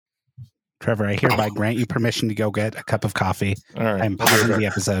Trevor, I hereby grant you permission to go get a cup of coffee. All right. I'm pausing the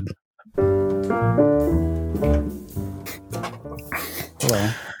episode. Hello.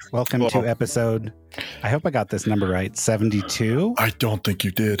 Welcome to episode, I hope I got this number right, 72? I don't think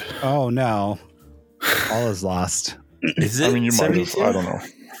you did. Oh, no. All is lost. Is it? I mean, you might have. I don't know.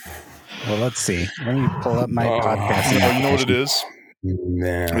 Well, let's see. Let me pull up my podcast. You know what it is?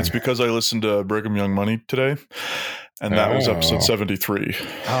 Nah. It's because I listened to Brigham Young Money today, and that was episode 73.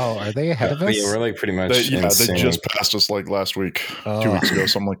 Oh, are they ahead of us? Yeah, we're like pretty much. They just passed us like last week, 2 weeks ago,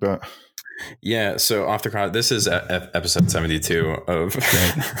 something like that. Yeah, so Off the Crossbar, this is episode 72 of.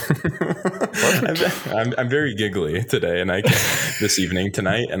 I'm very giggly today, and I can't, this evening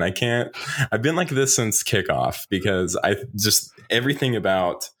tonight, and I can't. I've been like this since kickoff because I just everything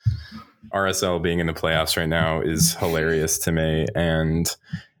about RSL being in the playoffs right now is hilarious to me, and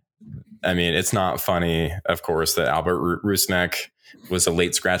I mean it's not funny, of course, that Albert Rusnak was a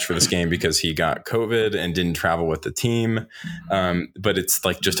late scratch for this game because he got COVID and didn't travel with the team. But it's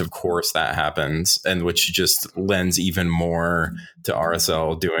like, just of course that happens, and which just lends even more to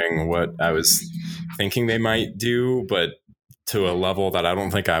RSL doing what I was thinking they might do, but to a level that I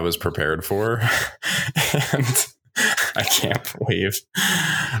don't think I was prepared for. And I can't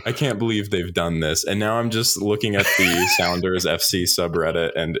believe they've done this. And now I'm just looking at the Sounders FC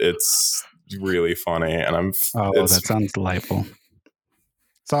subreddit, and it's really funny. And that sounds delightful.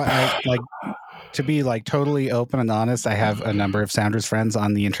 So I like to be like totally open and honest. I have a number of Sounders friends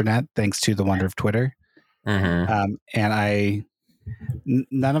on the internet, thanks to the wonder of Twitter. Mm-hmm. And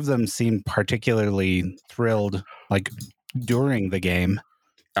none of them seemed particularly thrilled like during the game.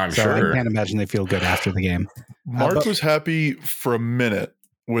 I'm sure. I can't imagine they feel good after the game. Mark was happy for a minute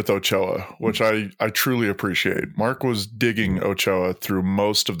with Ochoa, which I truly appreciate. Mark was digging Ochoa through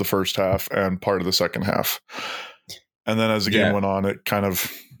most of the first half and part of the second half. And then as the game went on, it kind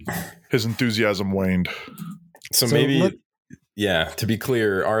of, his enthusiasm waned. So maybe, to be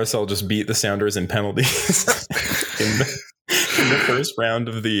clear, RSL just beat the Sounders in penalties in the first round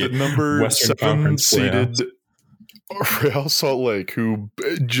of the number Western 7 Conference seeded Real Salt Lake, who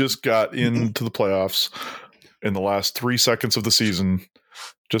just got into the playoffs in the last 3 seconds of the season,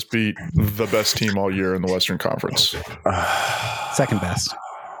 just beat the best team all year in the Western Conference. Second best.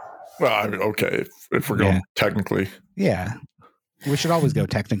 Well, I mean, okay, if we're going technically. Yeah. We should always go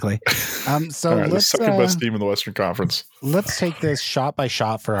technically. So right, let's the second best team in the Western Conference. Let's take this shot by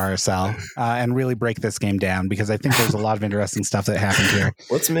shot for RSL and really break this game down, because I think there's a lot of interesting stuff that happened here.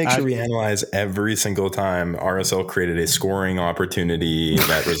 Let's make sure we analyze every single time RSL created a scoring opportunity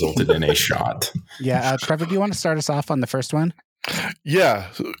that resulted in a shot. Yeah. Trevor, do you want to start us off on the first one?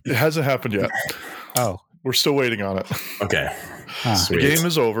 Yeah. It hasn't happened yet. Oh. We're still waiting on it. Okay. The game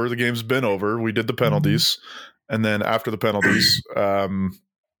is over. The game's been over. We did the penalties. And then after the penalties, which I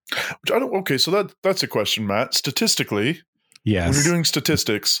don't. Okay, so that's a question, Matt. Statistically, yes, when you're doing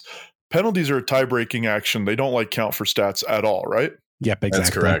statistics, penalties are a tie-breaking action. They don't like count for stats at all, right? Yep, exactly. That's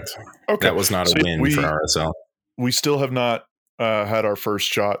correct. Okay, that was not a win for RSL. We still have not had our first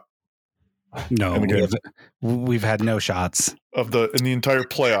shot. No, we've had no shots in the entire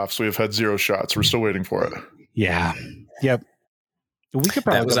playoffs. We have had 0 shots. We're still waiting for it. Yeah. Yep. We could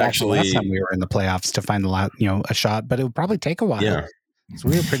probably go back to the last time we were in the playoffs to find a shot, but it would probably take a while. Yeah. So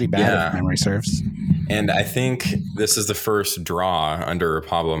we were pretty bad if memory serves. And I think this is the first draw under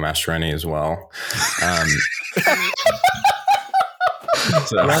Pablo Mastroeni as well.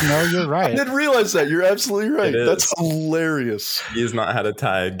 No, you're right. I didn't realize that. You're absolutely right. That's hilarious. He has not had a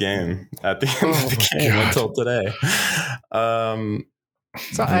tied game at the end of the game until today.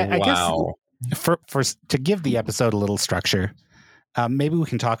 So I guess for to give the episode a little structure, maybe we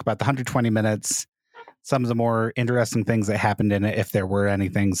can talk about the 120 minutes, some of the more interesting things that happened in it, if there were any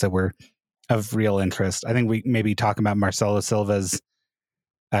things that were of real interest. I think we maybe talk about Marcelo Silva's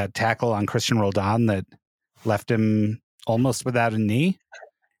tackle on Christian Roldan that left him almost without a knee.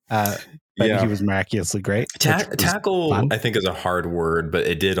 But he was miraculously great. Tackle, I think, is a hard word, but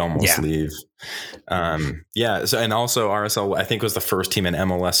it did almost leave. So, and also RSL, I think, was the first team in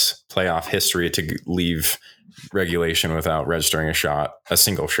MLS playoff history to leave regulation without registering a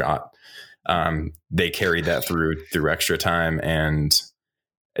single shot. They carried that through extra time, and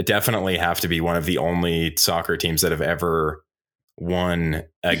it definitely have to be one of the only soccer teams that have ever won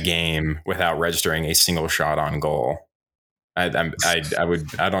a game without registering a single shot on goal. I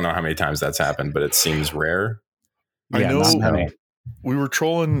don't know how many times that's happened, but it seems rare. I know we were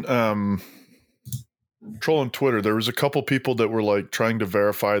trolling Twitter. There was a couple people that were like trying to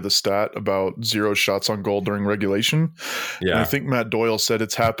verify the stat about 0 shots on goal during regulation. Yeah. And I think Matt Doyle said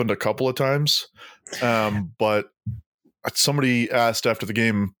it's happened a couple of times. But somebody asked after the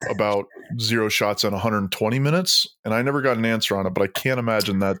game about 0 shots in 120 minutes, and I never got an answer on it, but I can't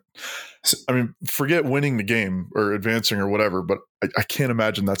imagine that. I mean, forget winning the game or advancing or whatever, but I can't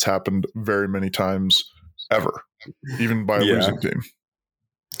imagine that's happened very many times ever, even by a losing team.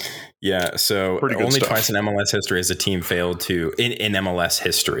 Yeah, so only twice in MLS history has a team failed to in MLS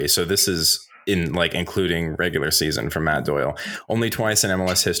history. So this is in like including regular season from Matt Doyle. Only twice in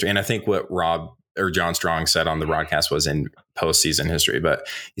MLS history, and I think what Rob or John Strong said on the broadcast was in postseason history. But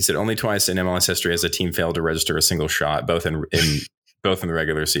he said only twice in MLS history has a team failed to register a single shot, both in the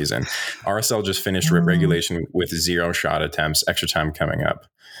regular season. RSL just finished regulation with 0 shot attempts. Extra time coming up.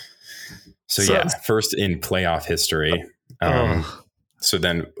 So yeah, first in playoff history. So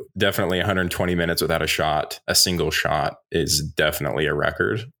then definitely 120 minutes without a single shot is definitely a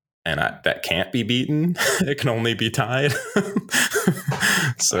record. And that can't be beaten. It can only be tied.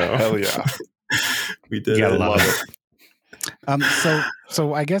 So hell yeah. We did it. Love it.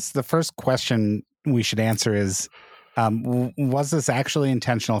 So I guess the first question we should answer is, was this actually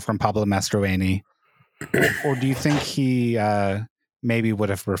intentional from Pablo Mastroeni? Or do you think he maybe would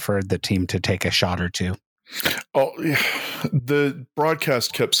have preferred the team to take a shot or two? Oh, yeah. The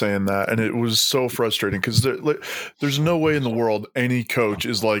broadcast kept saying that, and it was so frustrating because there's no way in the world any coach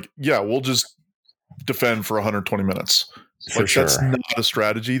is like, yeah, we'll just defend for 120 minutes. That's not a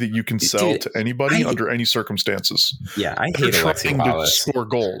strategy that you can sell to anybody under any circumstances. Yeah, I hate trying to score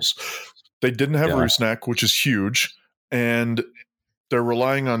goals. They didn't have Rusnak, which is huge, and they're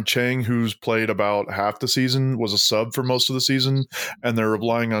relying on Chang, who's played about half the season, was a sub for most of the season, and they're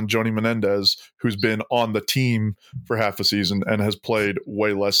relying on Joni Menendez, who's been on the team for half a season and has played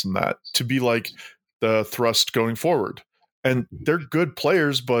way less than that, to be like the thrust going forward. And they're good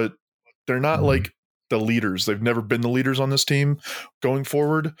players, but they're not like the leaders. They've never been the leaders on this team going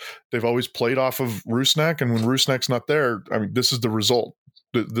forward. They've always played off of Rusnak, and when Rusnak's not there, I mean, this is the result.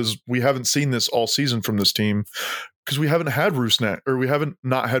 We haven't seen this all season from this team because we haven't had Rusnak, or we haven't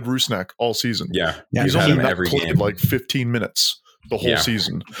not had Rusnak all season. Yeah, he's only not every played game like 15 minutes the whole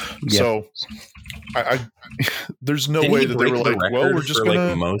season. Yeah. So I there's no way that they were like, well, we're just gonna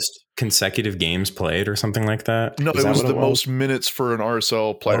like most consecutive games played or something like that. No, it was the most minutes for an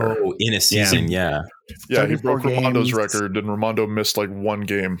RSL player in a season. Yeah, he broke Ramondo's record, and Ramondo missed like one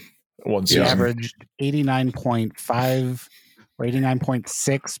game one season. He averaged 89.5 or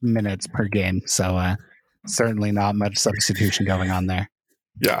 89.6 minutes per game. So certainly not much substitution going on there.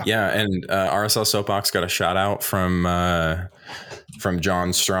 Yeah, and RSL Soapbox got a shout out from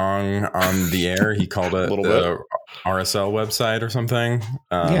John Strong on the air. He called it the RSL website or something.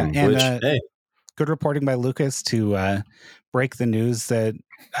 Good reporting by Lucas to break the news that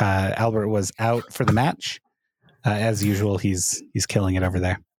Albert was out for the match. As usual, he's killing it over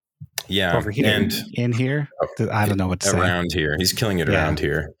there. Yeah, over here and in here. I don't know what to say. Around here, he's killing it around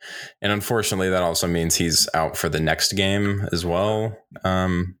here, and unfortunately, that also means he's out for the next game as well.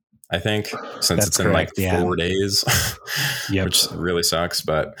 I think since that's it's correct, in like 4 days, which really sucks.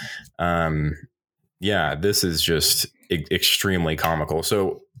 But this is just extremely comical.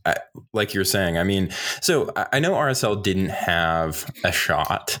 So, like you're saying, I mean, so I know RSL didn't have a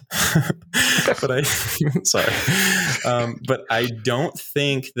shot, but but I don't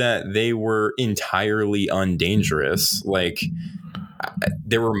think that they were entirely undangerous. Like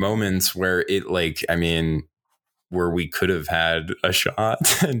there were moments where where we could have had a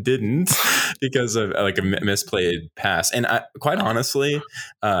shot and didn't because of like a misplayed pass. And quite honestly,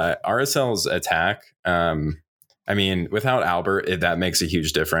 RSL's attack, I mean, without Albert, that makes a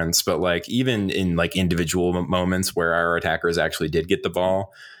huge difference. But like even in like individual moments where our attackers actually did get the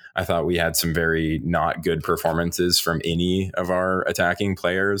ball, I thought we had some very not good performances from any of our attacking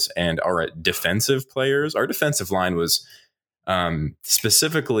players and our defensive players. Our defensive line was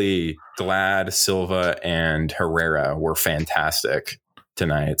specifically Glad, Silva, and Herrera were fantastic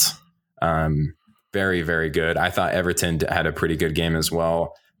tonight. Very, very good. I thought Everton had a pretty good game as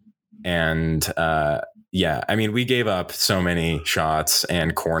well. And I mean, we gave up so many shots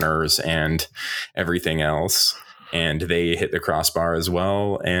and corners and everything else, and they hit the crossbar as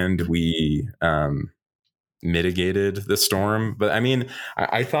well. And we mitigated the storm. But I mean,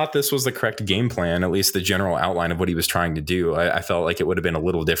 I thought this was the correct game plan, at least the general outline of what he was trying to do. I felt like it would have been a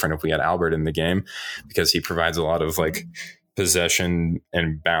little different if we had Albert in the game because he provides a lot of like possession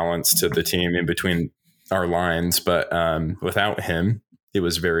and balance to the team in between our lines. But without him, it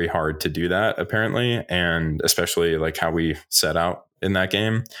was very hard to do that, apparently, and especially like how we set out in that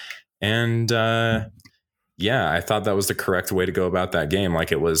game. And I thought that was the correct way to go about that game.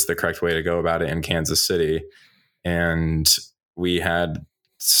 Like it was the correct way to go about it in Kansas City. And we had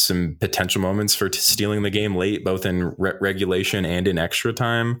some potential moments for stealing the game late, both in regulation and in extra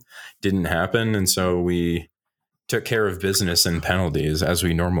time, didn't happen. And so we took care of business in penalties as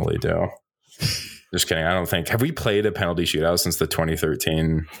we normally do. Just kidding. I don't think. Have we played a penalty shootout since the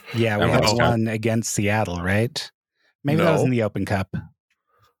 2013? Yeah, we had one against Seattle, right? Maybe that was in the Open Cup.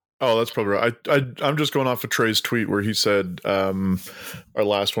 Oh, that's probably right. I'm just going off of Trey's tweet where he said our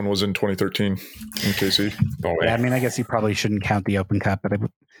last one was in 2013 in KC. Yeah, I mean, I guess you probably shouldn't count the Open Cup, but I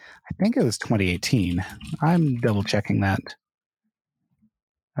think it was 2018. I'm double checking that.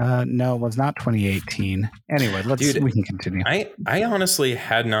 No, it was not 2018. Anyway, we can continue. I honestly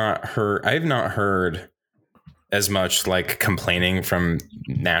have not heard as much like complaining from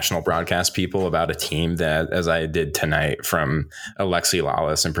national broadcast people about a team that as I did tonight from Alexi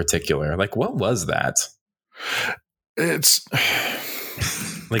Lalas in particular. Like, what was that? It's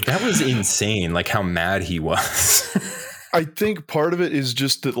like, that was insane. Like how mad he was. I think part of it is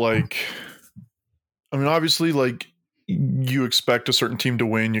just that, like, I mean, obviously, like, you expect a certain team to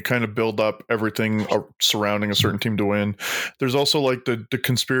win. You kind of build up everything surrounding a certain team to win. There's also like the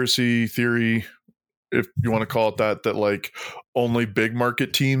conspiracy theory, if you want to call it that like only big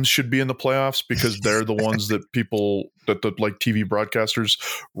market teams should be in the playoffs because they're the ones that the like TV broadcasters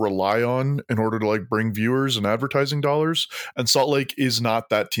rely on in order to like bring viewers and advertising dollars. And Salt Lake is not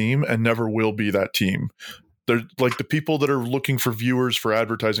that team and never will be that team. They're like the people that are looking for viewers for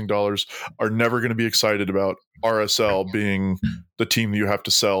advertising dollars are never going to be excited about RSL being the team that you have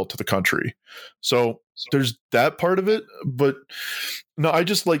to sell to the country. So there's that part of it. But no, I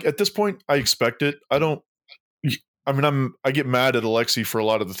just like at this point, I expect it. I get mad at Alexi for a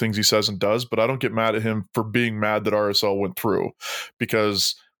lot of the things he says and does, but I don't get mad at him for being mad that RSL went through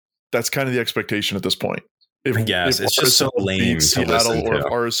because that's kind of the expectation at this point. If it's just so lame to Seattle or if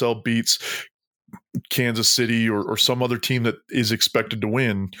RSL beats Kansas City or some other team that is expected to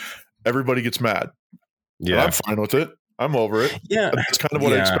win, everybody gets mad. Yeah, and I'm fine with it. I'm over it. Yeah, that's kind of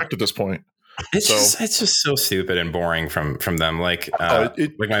what I expect at this point. It's just so stupid and boring from them. Like like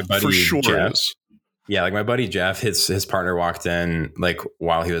my buddy for sure Jeff. Is. Yeah, like my buddy Jeff, his partner walked in like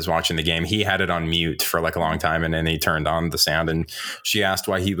while he was watching the game. He had it on mute for like a long time, and then he turned on the sound. And she asked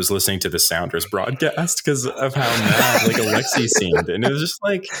why he was listening to the Sounders broadcast because of how mad like Alexi seemed, and it was just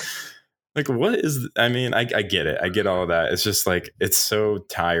like what is? I mean, I get it. I get all of that. It's just like it's so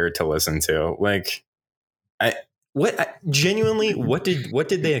tired to listen to. Like, genuinely, what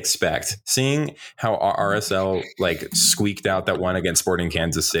did they expect? Seeing how RSL like squeaked out that one against Sporting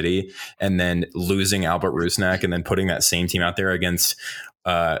Kansas City, and then losing Albert Rusnak, and then putting that same team out there against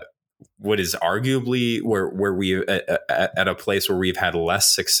what is arguably where we at a place where we've had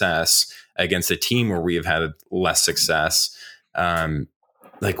less success against a team where we have had less success.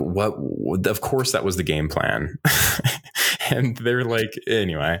 Like what? Of course, that was the game plan. And they're like,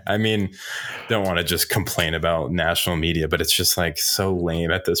 anyway, I mean, don't want to just complain about national media, but it's just like so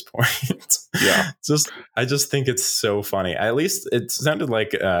lame at this point. Yeah. I just think it's so funny. At least it sounded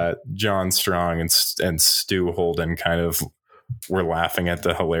like John Strong and Stu Holden kind of were laughing at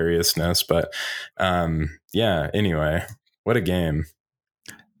the hilariousness. But yeah, anyway, what a game.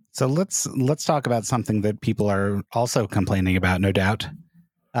 So let's talk about something that people are also complaining about, no doubt.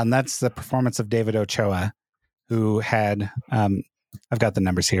 And that's the performance of David Ochoa, who had, I've got the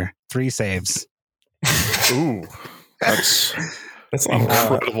numbers here, 3 saves. Ooh, that's an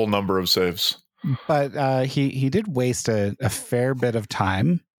incredible number of saves. But he did waste a fair bit of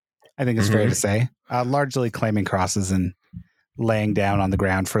time, I think it's fair to say, largely claiming crosses and laying down on the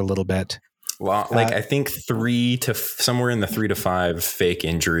ground for a little bit. Well, like I think 3 to somewhere in the 3 to 5 fake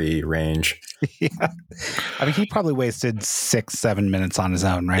injury range. Yeah. I mean, he probably wasted 6-7 minutes on his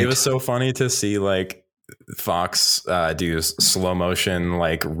own, right? It was so funny to see like Fox do slow motion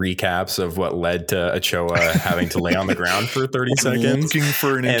like recaps of what led to Ochoa having to lay on the ground for 30 seconds. Looking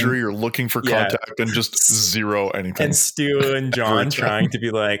for an injury or looking for contact and just zero anything. And Stu and John trying to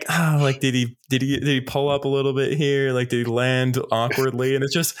be like, oh, like did he pull up a little bit here? Like did he land awkwardly? And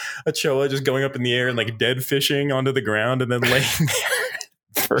it's just Ochoa just going up in the air and like dead fishing onto the ground and then laying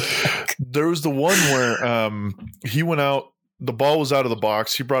there. There was the one where he went out. The ball was out of the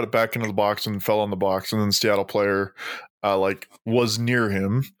box. He brought it back into the box and fell on the box. And then the Seattle player like was near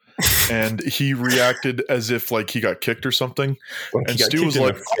him and he reacted as if like he got kicked or something. Like and Stu was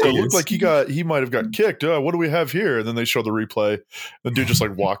like, oh, it looked like he might have got kicked. What do we have here? And then they show the replay. The dude just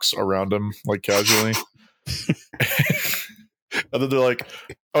like walks around him like casually. And then they're like,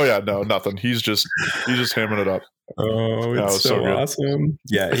 oh yeah, no, nothing. He's just hamming it up. Oh, it's so awesome.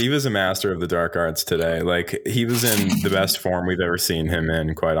 Yeah, he was a master of the dark arts today. Like he was in the best form we've ever seen him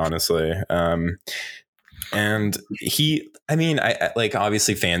in, quite honestly. And I like,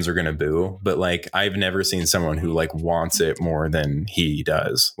 obviously fans are going to boo, but like, I've never seen someone who like wants it more than he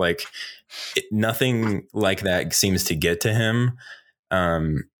does. Like nothing like that seems to get to him.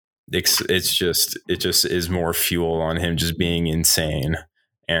 It just is more fuel on him just being insane.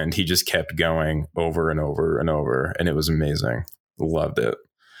 And he just kept going over and over and over. And it was amazing. Loved it.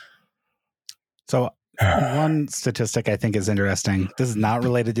 So one statistic I think is interesting. This is not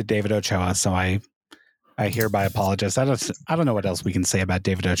related to David Ochoa, so I hereby apologize. I don't know what else we can say about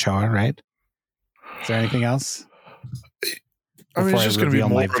David Ochoa, right? Is there anything else? I mean, it's just going to be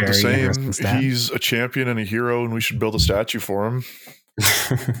more of the same. He's a champion and a hero, and we should build a statue for him.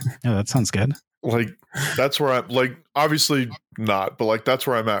 Yeah, that sounds good. Like, that's where I'm, like, obviously not, but like, that's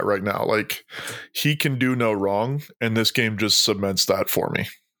where I'm at right now. Like, he can do no wrong, and this game just cements that for me.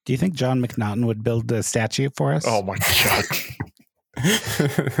 Do you think John McNaughton would build a statue for us? Oh my God.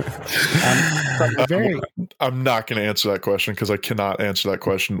 I'm not going to answer that question because I cannot answer that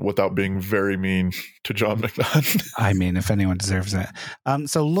question without being very mean to John McNaughton. I mean, if anyone deserves it.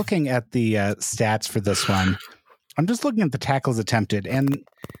 So looking at the stats for this one, I'm just looking at the tackles attempted, and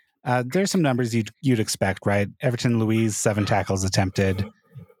there's some numbers you'd expect, right? Everton Luiz, 7 tackles attempted,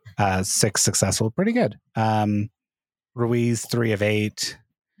 6 successful, pretty good. Ruiz, 3 of 8.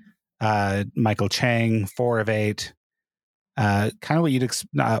 Michael Chang, 4 of 8. Kind of what you'd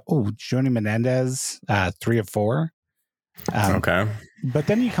expect. Joni Menendez, 3 of 4. Okay. But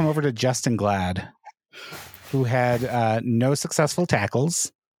then you come over to Justin Glad, who had no successful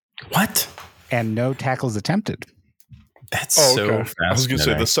tackles. What? And no tackles attempted. That's so fascinating. I was going to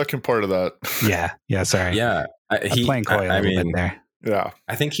say the second part of that. Yeah. Sorry. Yeah. I'm playing coy a little bit there. Yeah.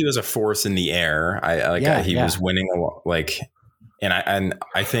 I think he was a force in the air. He was winning a lot, like. And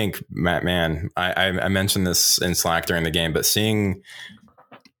I think, Matt, man, I mentioned this in Slack during the game, but seeing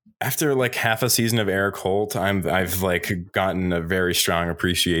after like half a season of Eric Holt, I've like gotten a very strong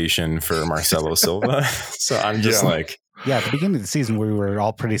appreciation for Marcelo Silva. So I'm just at the beginning of the season, we were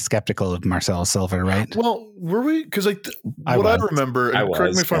all pretty skeptical of Marcelo Silva, right? Well, were we? Because I remember, and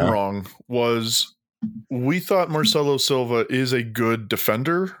correct me if I'm wrong, was we thought Marcelo Silva is a good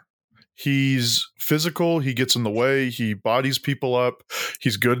defender. He's physical. He gets in the way. He bodies people up.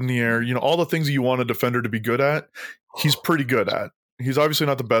 He's good in the air. You know, all the things that you want a defender to be good at, he's pretty good at. He's obviously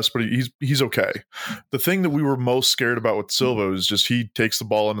not the best, but he's okay. The thing that we were most scared about with Silva is just he takes the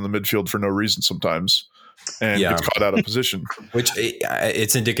ball into the midfield for no reason sometimes and gets caught out of position. Which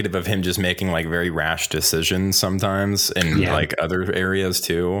it's indicative of him just making like very rash decisions sometimes in like other areas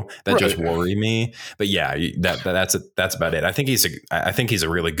too that just worry me. But that's about it. I think he's a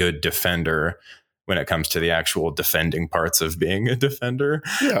really good defender when it comes to the actual defending parts of being a defender.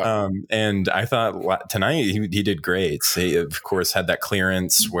 Yeah. And I thought tonight he did great. He of course had that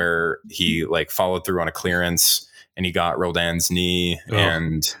clearance where he like followed through on a clearance and he got Roldan's knee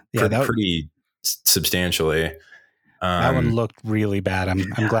pretty substantially. That one looked really bad. I'm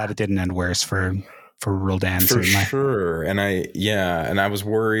glad it didn't end worse for Roldan. For sure. And I was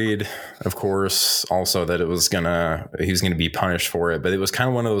worried, of course, also that he was gonna be punished for it. But it was kind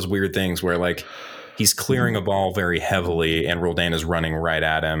of one of those weird things where like he's clearing a ball very heavily and Roldan is running right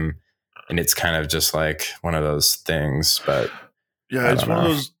at him. And it's kind of just like one of those things. But yeah, it's one of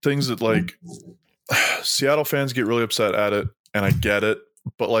those things that like Seattle fans get really upset at it, and I get it.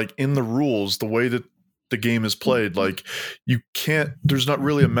 But like in the rules, the way that the game is played, like there's not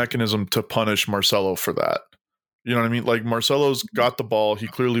really a mechanism to punish Marcelo for that. You know what I mean? Like Marcelo's got the ball. He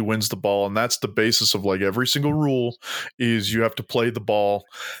clearly wins the ball. And that's the basis of like every single rule is you have to play the ball.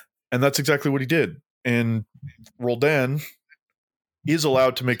 And that's exactly what he did. And Roldan is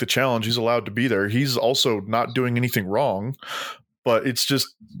allowed to make the challenge. He's allowed to be there. He's also not doing anything wrong. But it's just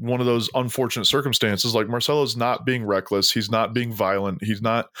one of those unfortunate circumstances. Like Marcelo's not being reckless. He's not being violent. He's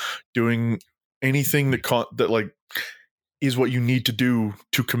not doing anything that like is what you need to do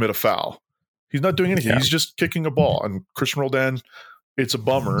to commit a foul. He's not doing anything. Yeah. He's just kicking a ball. And Christian Roldan, it's a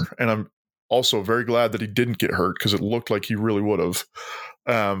bummer. And I'm also very glad that he didn't get hurt because it looked like he really would have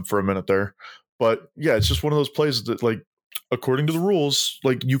for a minute there. But yeah, it's just one of those plays that like, according to the rules,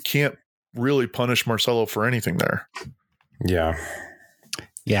 like you can't really punish Marcelo for anything there. Yeah.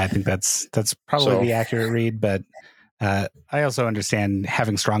 I think that's probably the accurate read, but I also understand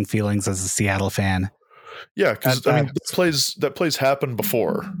having strong feelings as a Seattle fan. Yeah, because I mean, that plays happened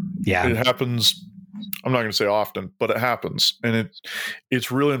before. Yeah, it happens. I'm not going to say often, but it happens, and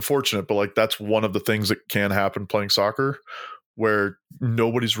it's really unfortunate. But like that's one of the things that can happen playing soccer, where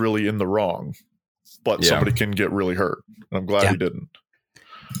nobody's really in the wrong, but somebody can get really hurt. And I'm glad he didn't.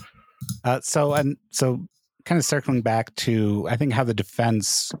 So kind of circling back to, I think, how the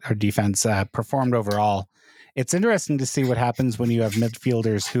defense performed overall. it's interesting to see what happens when you have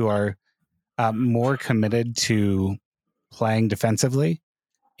midfielders who are more committed to playing defensively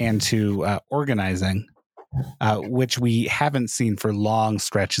and to organizing, which we haven't seen for long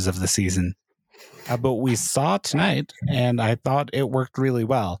stretches of the season. But we saw tonight, and I thought it worked really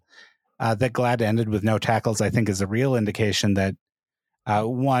well. That Glad ended with no tackles, I think, is a real indication that,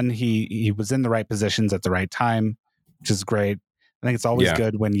 one, he was in the right positions at the right time, which is great. I think it's always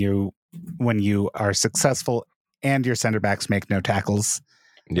good when you are successful and your center backs make no tackles.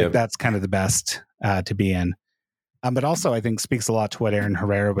 Yep. Like, that's kind of the best to be in. But also, I think speaks a lot to what Aaron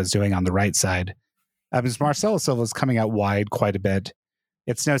Herrera was doing on the right side. Because Marcelo Silva is coming out wide quite a bit.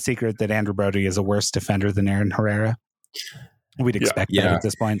 It's no secret that Andrew Brody is a worse defender than Aaron Herrera. We'd expect that at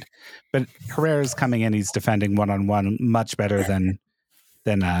this point. But Herrera's coming in, he's defending one-on-one much better than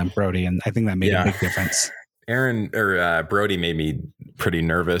Brody, and I think that made a big difference. Brody made me pretty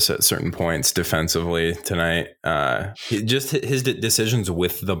nervous at certain points defensively tonight. His decisions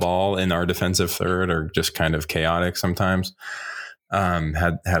with the ball in our defensive third are just kind of chaotic sometimes.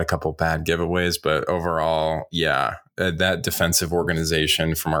 Had a couple bad giveaways, but overall, that defensive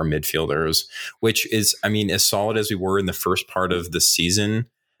organization from our midfielders, which is, I mean, as solid as we were in the first part of the season,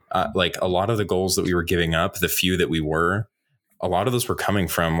 like a lot of the goals that we were giving up, the few that we were, a lot of those were coming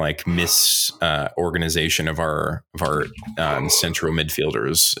from like organization of our central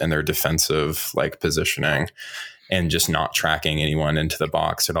midfielders and their defensive like positioning, and just not tracking anyone into the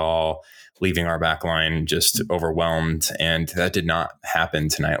box at all, leaving our back line just overwhelmed. And that did not happen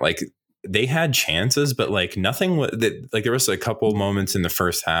tonight. Like, they had chances, but like nothing like there was a couple moments in the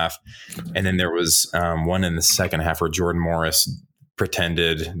first half, and then there was one in the second half where Jordan Morris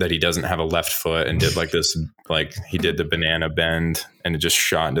pretended that he doesn't have a left foot and did like this, like he did the banana bend and it just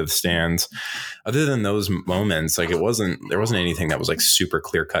shot into the stands. Other than those moments, like there wasn't anything that was like super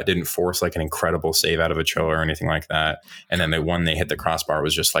clear cut, didn't force like an incredible save out of Ochoa or anything like that. And then the one they hit the crossbar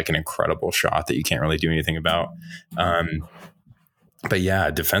was just like an incredible shot that you can't really do anything about. But yeah,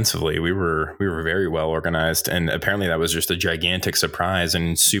 defensively, we were very well organized, and apparently that was just a gigantic surprise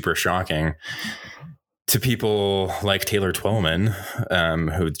and super shocking to people like Taylor Twellman,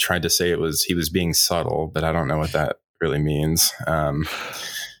 who tried to say he was being subtle, but I don't know what that really means. I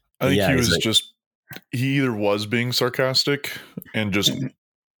think he was he either was being sarcastic and just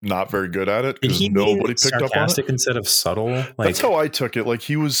not very good at it because nobody picked up on it instead of subtle. Like, that's how I took it. Like,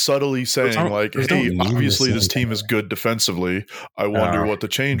 he was subtly saying like, hey, obviously this team is good defensively. I wonder what the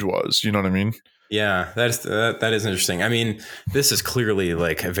change was. You know what I mean? Yeah, that is interesting. I mean, this is clearly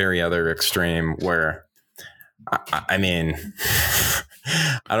like a very other extreme where, I mean,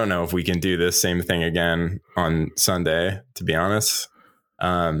 I don't know if we can do this same thing again on Sunday, to be honest.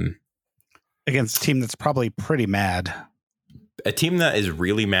 Against a team that's probably pretty mad. A team that is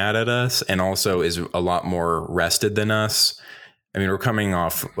really mad at us and also is a lot more rested than us. I mean, we're coming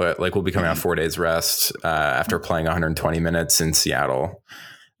off, like, we'll be coming off 4 days rest after playing 120 minutes in Seattle.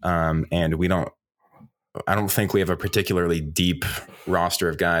 And I don't think we have a particularly deep roster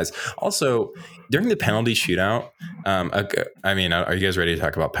of guys. Also, during the penalty shootout, I mean, are you guys ready to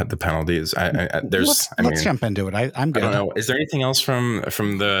talk about the penalties? Let's jump into it. I'm good. I don't know. Is there anything else from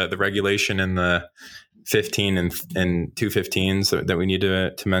the regulation and the 15 and 215s that we need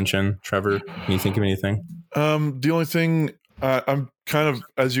to mention? Trevor, can you think of anything? The only thing, I'm kind of,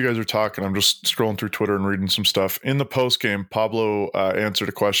 as you guys are talking, I'm just scrolling through Twitter and reading some stuff. In the post game, Pablo answered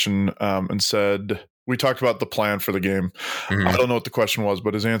a question and said, we talked about the plan for the game. Mm-hmm. I don't know what the question was,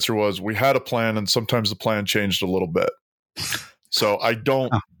 but his answer was, we had a plan and sometimes the plan changed a little bit. So I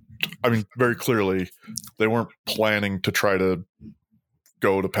mean, very clearly they weren't planning to try to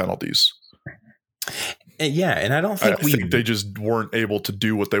go to penalties. Yeah, and I think they just weren't able to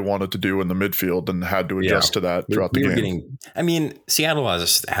do what they wanted to do in the midfield and had to adjust to that throughout the game. I mean, Seattle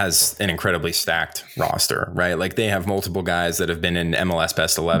has an incredibly stacked roster, right? Like, they have multiple guys that have been in MLS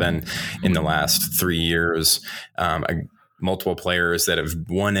Best 11 in the last 3 years, multiple players that have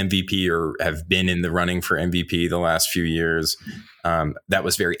won MVP or have been in the running for MVP the last few years. That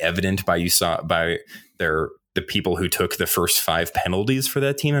was very evident by the people who took the first 5 penalties for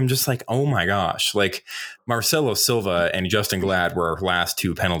that team. I'm just like, oh my gosh, like Marcelo Silva and Justin Glad were our last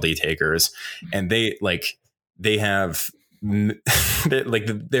 2 penalty takers. And they have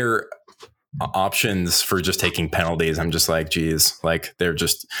their options for just taking penalties. I'm just like, geez, like they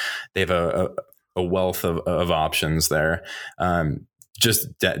have a wealth of options there.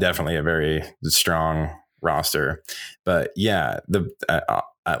 Just definitely a very strong roster, but yeah,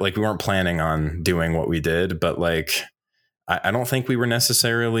 like, we weren't planning on doing what we did, but like, I don't think we were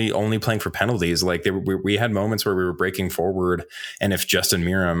necessarily only playing for penalties. Like, we had moments where we were breaking forward, and if Justin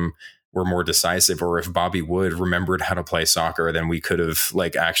Meram were more decisive, or if Bobby Wood remembered how to play soccer, then we could have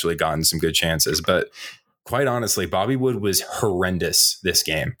like actually gotten some good chances. But quite honestly, Bobby Wood was horrendous this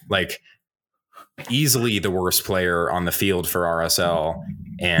game. Like easily the worst player on the field for RSL.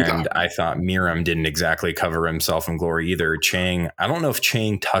 And I thought Miram didn't exactly cover himself in glory either. I don't know if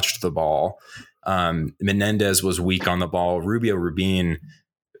Chang touched the ball. Menendez was weak on the ball. Rubio Rubin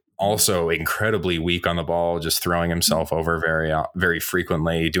also incredibly weak on the ball, just throwing himself over very, very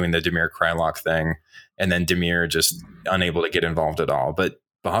frequently, doing the Damir Krylock thing. And then Damir just unable to get involved at all. But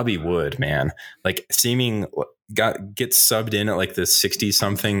Bobby Wood, man, like gets subbed in at like the 60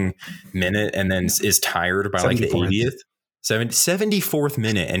 something minute and then is tired by like the 80th. 74th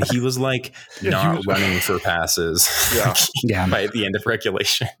minute, and he was like running for passes by the end of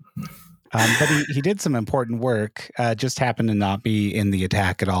regulation. But he did some important work, just happened to not be in the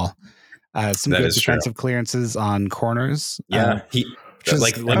attack at all. Some good defensive clearances on corners. He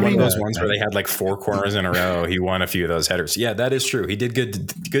like one of those ones where they had like 4 corners in a row. He won a few of those headers. Yeah, that is true. He did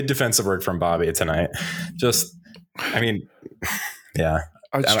good defensive work from Bobby tonight. I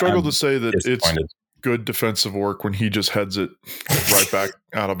struggle to say that it's good defensive work when he just heads it right back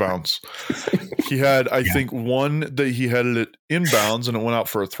out of bounds. He had, I think, one that he headed it inbounds and it went out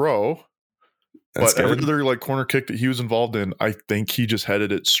for a throw. But every other like corner kick that he was involved in, I think he just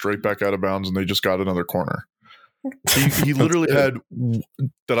headed it straight back out of bounds and they just got another corner. He literally had,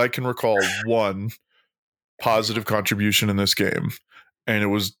 that I can recall, one positive contribution in this game, and it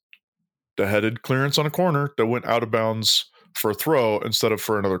was the headed clearance on a corner that went out of bounds for a throw instead of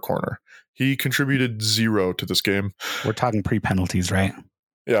for another corner. He contributed 0 to this game. We're talking pre-penalties, right?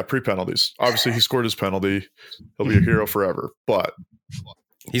 Yeah, pre-penalties. Obviously, he scored his penalty. He'll be a hero forever. But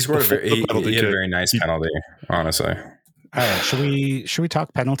he scored he had a very nice penalty, honestly. All right, should we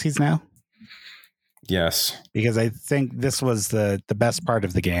talk penalties now? Yes, because I think this was the best part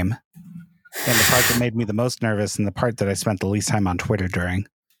of the game, and the part that made me the most nervous, and the part that I spent the least time on Twitter during.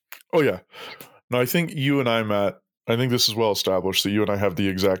 Oh yeah, no, I think you and I, Matt. I think this is well established that you and I have the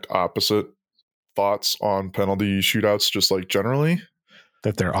exact opposite thoughts on penalty shootouts, just like generally.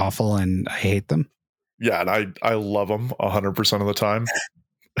 That they're awful and I hate them. Yeah, and I love them 100% of the time.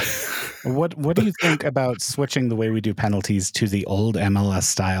 What do you think about switching the way we do penalties to the old MLS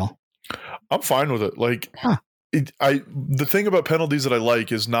style? I'm fine with it. Like, the thing about penalties that I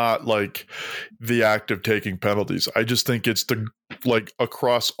like is not like the act of taking penalties. I just think it's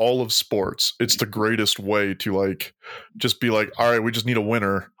across all of sports, it's the greatest way to like just be like, all right, we just need a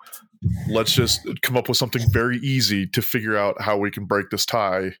winner. Let's just come up with something very easy to figure out how we can break this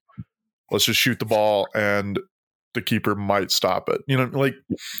tie. Let's just shoot the ball and the keeper might stop it. You know, like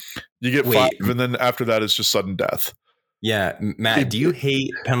you get 5 and then after that it's just sudden death. Yeah. Matt, do you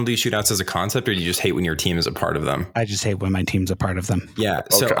hate penalty shootouts as a concept, or do you just hate when your team is a part of them? I just hate when my team's a part of them. Yeah.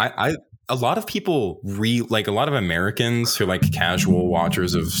 So okay. A lot of people like a lot of Americans who are like casual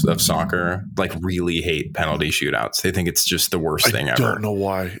watchers of soccer, like really hate penalty shootouts. They think it's just the worst thing ever. I don't know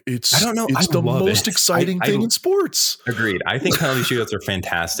why. I don't know. It's the most exciting thing in sports. Agreed. I think penalty shootouts are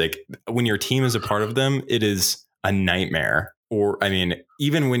fantastic. When your team is a part of them, it is a nightmare. Or, I mean,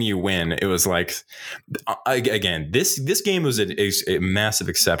 even when you win, it was like, again, this game was a massive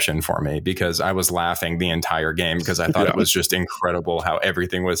exception for me because I was laughing the entire game because I thought it was just incredible how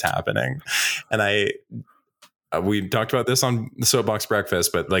everything was happening. And we talked about this on the Soapbox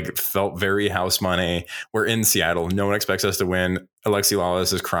Breakfast, but like felt very house money. We're in Seattle. No one expects us to win. Alexi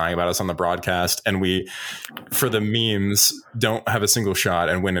Lawless is crying about us on the broadcast. And we, for the memes, don't have a single shot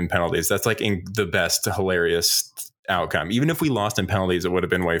and win in penalties. That's like the best, hilarious outcome. Even if we lost in penalties, it would have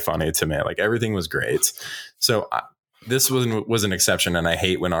been way funny to me. Like everything was great. So this was an exception, and I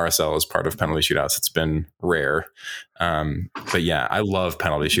hate when RSL is part of penalty shootouts. It's been rare. But yeah, I love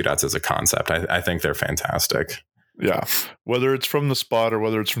penalty shootouts as a concept. I think they're fantastic. Yeah. Whether it's from the spot or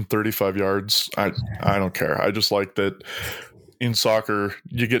whether it's from 35 yards, I don't care. I just like that in soccer,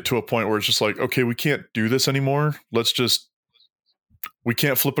 you get to a point where it's just like, okay, we can't do this anymore. We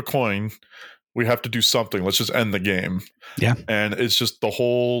can't flip a coin. We have to do something. Let's just end the game. Yeah. And it's just the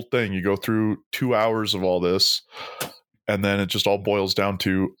whole thing. You go through 2 hours of all this, and then it just all boils down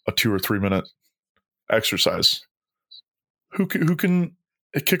to a 2 or 3 minute exercise. Who can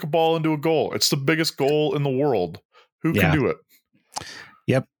kick a ball into a goal? It's the biggest goal in the world. Who can do it?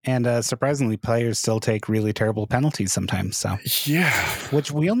 Yep. And surprisingly, players still take really terrible penalties sometimes. So yeah,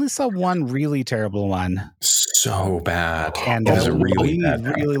 which we only saw one really terrible one. So bad. And we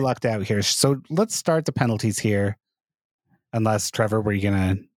really lucked out here. So let's start the penalties here. Unless, Trevor, were you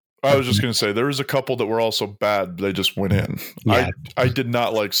going to... I was just going to say, there was a couple that were also bad. They just went in. Yeah. I did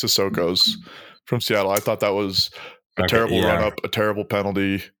not like Sissoko's from Seattle. I thought that was a terrible run-up, a terrible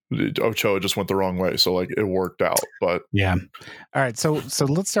penalty. Ochoa just went the wrong way, so like it worked out. But yeah. All right, so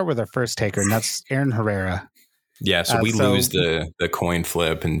let's start with our first taker, and that's Aaron Herrera. Yeah, so we lose the coin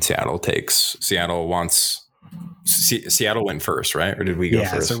flip, and Seattle went first, right? Or did we go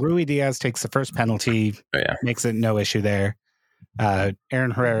first? So Rui Diaz takes the first penalty, makes it no issue there.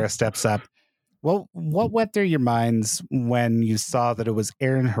 Aaron Herrera steps up. Well, what went through your minds when you saw that it was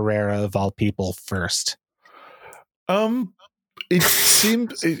Aaron Herrera of all people first? It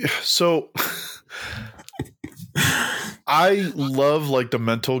seemed so. I love like the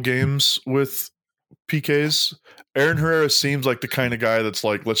mental games with PKs. Aaron Herrera seems like the kind of guy that's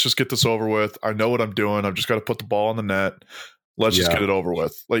like, let's just get this over with. I know what I'm doing. I've just got to put the ball on the net. Let's just get it over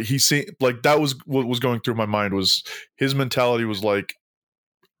with. Like he seemed like that was what was going through my mind. Was his mentality was like,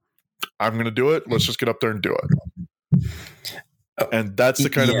 I'm going to do it. Let's just get up there and do it. And that's the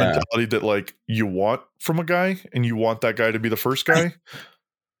kind of mentality that like you want from a guy, and you want that guy to be the first guy.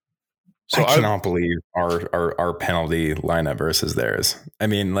 So I cannot believe our penalty lineup versus theirs. I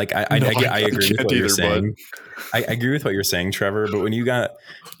mean, like I agree with what you're saying. I agree with what you're saying, Trevor. But when you got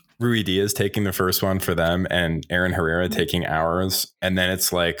Rui Diaz taking the first one for them and Aaron Herrera taking ours, and then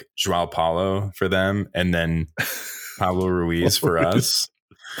it's like Joao Paulo for them, and then Pablo Ruiz for us,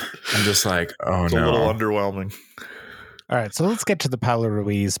 I'm just like, it's a little underwhelming. All right, so let's get to the Pablo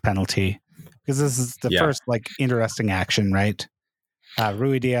Ruiz penalty, because this is the first like interesting action, right?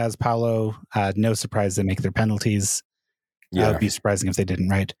 Rui Diaz, Paulo, no surprise they make their penalties. It would be surprising if they didn't,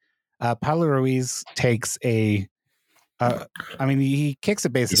 right? Pablo Ruiz takes he kicks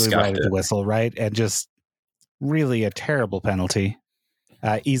it basically right at the whistle, right? And just really a terrible penalty.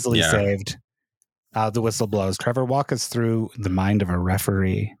 Easily saved. The whistle blows. Trevor, walk us through the mind of a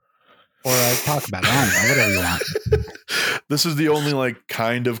referee. Or talk about it. I don't know, whatever you want. This is the only like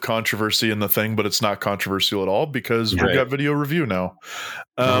kind of controversy in the thing, but it's not controversial at all because we've got video review now.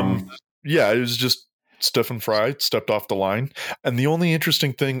 It was just Stefan Frei stepped off the line. And the only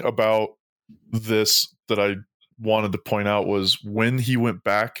interesting thing about this that I wanted to point out was when he went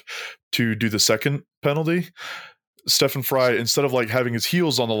back to do the second penalty, Stefan Frei, instead of like having his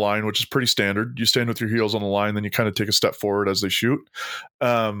heels on the line, which is pretty standard, you stand with your heels on the line, then you kind of take a step forward as they shoot.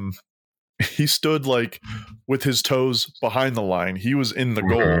 He stood like with his toes behind the line. He was in the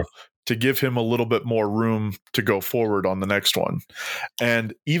goal to give him a little bit more room to go forward on the next one.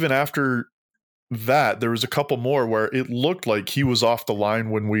 And even after that, there was a couple more where it looked like he was off the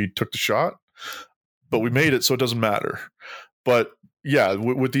line when we took the shot, but we made it, so it doesn't matter. But yeah,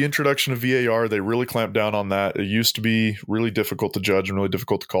 with the introduction of VAR, they really clamped down on that. It used to be really difficult to judge and really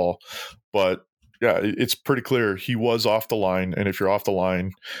difficult to call, but yeah, it's pretty clear he was off the line, and if you're off the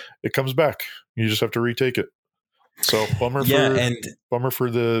line, it comes back. You just have to retake it. So bummer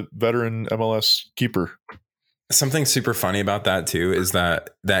for the veteran MLS keeper. Something super funny about that too is that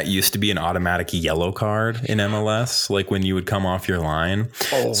used to be an automatic yellow card in MLS, like when you would come off your line.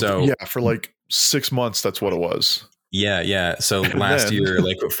 Oh, so yeah, for like 6 months, that's what it was. Yeah. So last year,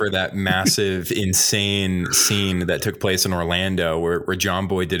 like for that massive, insane scene that took place in Orlando where John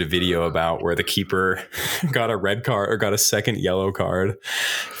Boy did a video about where the keeper got a red card or got a second yellow card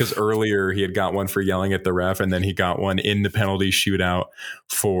because earlier he had got one for yelling at the ref, and then he got one in the penalty shootout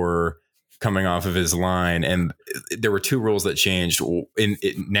for coming off of his line. And there were two rules that changed.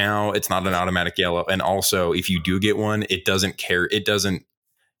 Now it's not an automatic yellow. And also if you do get one, it doesn't care. It doesn't,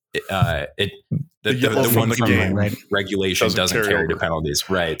 the one from game regulation doesn't carry to penalties.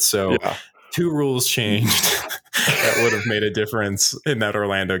 Right. So two rules changed that would have made a difference in that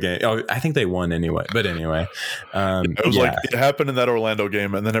Orlando game. Oh, I think they won anyway. But anyway, it was like it happened in that Orlando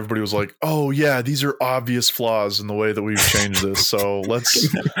game, and then everybody was like, "Oh yeah, these are obvious flaws in the way that we've changed this. So let's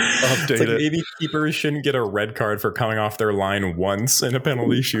update it." Maybe keepers shouldn't get a red card for coming off their line once in a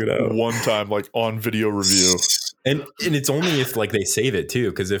penalty shootout. One time, like on video review. And it's only if like they save it too,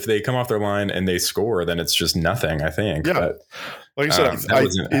 because if they come off their line and they score, then it's just nothing, I think. Yeah. But, like I said,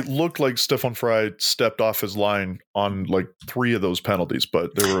 it looked like Stefan Frei stepped off his line on like 3 of those penalties,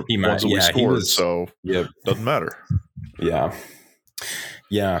 but there were ones that we scored, so it doesn't matter. Yeah.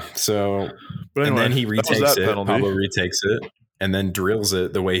 Yeah. So, but anyway, and then he retakes it. Pablo retakes it and then drills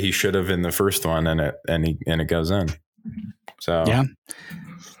it the way he should have in the first one, and it goes in. So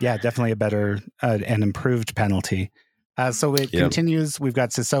yeah, definitely a better and improved penalty. So it continues. We've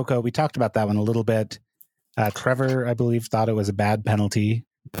got Sissoko. We talked about that one a little bit. Trevor, I believe, thought it was a bad penalty.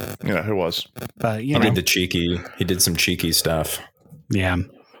 Yeah, it was. But he did some cheeky stuff. Yeah.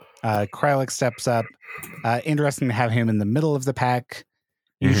 Krylik steps up. Interesting to have him in the middle of the pack.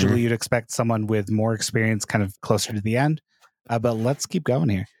 Usually you'd expect someone with more experience kind of closer to the end. But let's keep going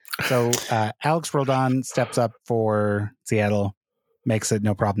here. So Alex Roldan steps up for Seattle. Makes it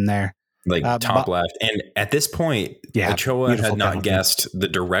no problem there. Like top left. And at this point, Ochoa had not guessed the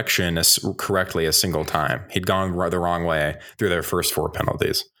direction correctly a single time. He'd gone the wrong way through their first 4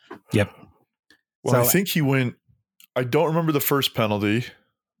 penalties. Yep. Well, I think he went, I don't remember the first penalty,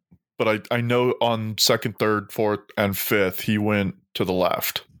 but I know on second, third, fourth, and fifth, he went to the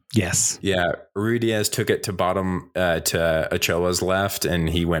left. Yes. Yeah. Ruidiaz took it to bottom to Ochoa's left, and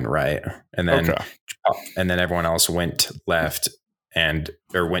he went right. And then everyone else went left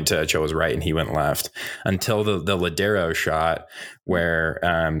or went to Ochoa's right, and he went left until the Ladero shot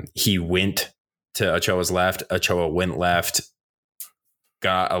where he went to Ochoa's left. Ochoa went left,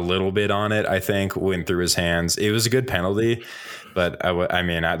 got a little bit on it, I think, went through his hands. It was a good penalty, but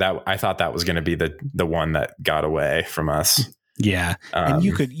I thought that was going to be the one that got away from us. Yeah. And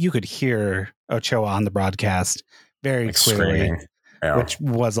you could hear Ochoa on the broadcast very clearly, which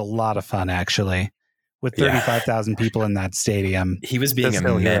was a lot of fun, actually. With 35,000 people in that stadium, he was being a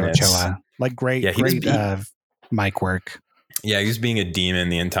menace. Ochoa. Like great mic work. Yeah, he was being a demon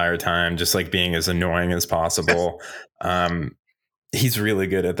the entire time, just like being as annoying as possible. He's really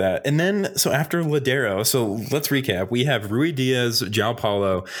good at that. And then, so after Ladero, so let's recap. We have Ruidiaz, João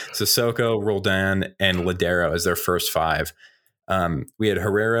Paulo, Sissoko, Roldan, and Ladero as their first 5. We had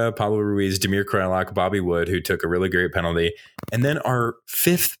Herrera, Pablo Ruiz, Damir Kreilach, Bobby Wood, who took a really great penalty. And then our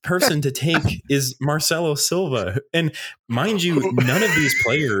 5th person to take is Marcelo Silva. And mind you, none of these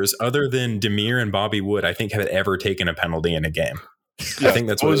players, other than Damir and Bobby Wood, I think have ever taken a penalty in a game. Yeah, I think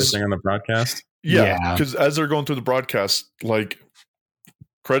that's what they're saying on the broadcast. Yeah, because as they're going through the broadcast, like,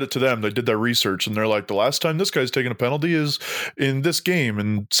 credit to them, they did their research, and they're like, the last time this guy's taken a penalty is in this game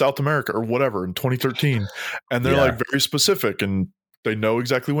in South America or whatever in 2013, and they're like very specific, and they know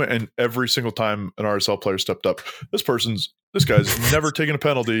exactly when. And every single time an RSL player stepped up, this guy's never taken a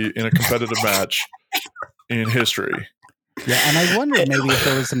penalty in a competitive match in history. Yeah, and I wondered maybe if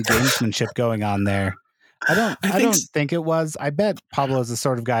there was some gamesmanship going on there. I don't think it was. I bet Pablo's the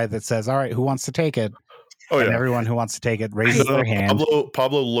sort of guy that says, "All right, who wants to take it?" And everyone who wants to take it raises their hand.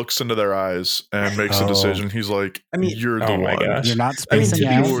 Pablo looks into their eyes and makes a decision. He's like, "You're the one. Gosh. You're not spacing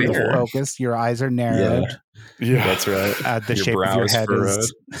out. You're focused. Your eyes are narrowed. Yeah, that's right. The shape of your head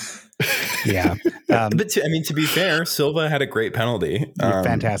is." Yeah, but to be fair, Silva had a great penalty.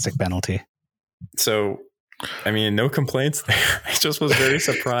 Fantastic penalty. So, no complaints there. I just was very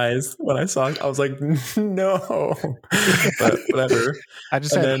surprised when I saw it. I was like, no, but whatever. I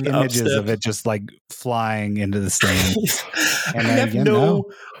just had images of it just like flying into the stands. And I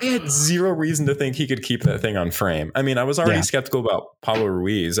had zero reason to think he could keep that thing on frame. I was already skeptical about Pablo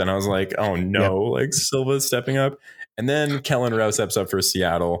Ruiz, and I was like, oh no, like Silva's stepping up. And then Kellen Rowe steps up for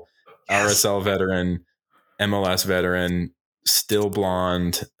Seattle, RSL veteran, MLS veteran, still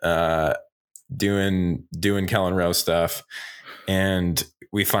blonde, doing Kellen Rowe stuff, and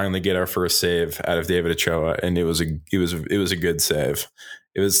we finally get our first save out of David Ochoa, and it was a good save.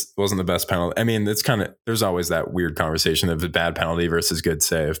 It wasn't the best penalty. It's kind of, there's always that weird conversation of a bad penalty versus good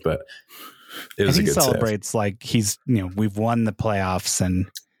save, but it was a good save. He celebrates like he's, we've won the playoffs, and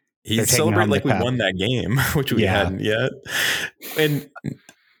he celebrated like we won that game, which we hadn't yet. And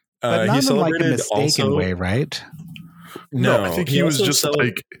but not he celebrated in like a mistaken way, right? No, I think he was just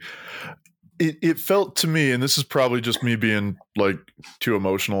like. It felt to me, and this is probably just me being like too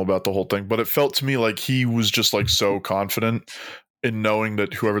emotional about the whole thing, but it felt to me like he was just like so confident in knowing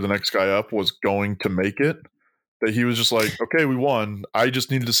that whoever the next guy up was going to make it, that he was just like, okay, we won. I just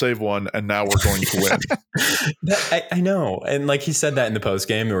needed to save one, and now we're going to win. I know. And like he said that in the post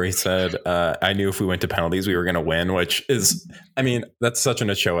game where he said, I knew if we went to penalties, we were going to win, which is, that's such an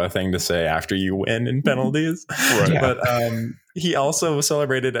Ochoa thing to say after you win in penalties. Right. Yeah. But he also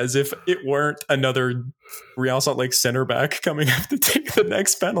celebrated as if it weren't another Real Salt Lake center back coming up to take the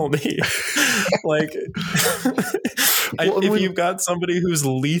next penalty. Like, if you've got somebody who's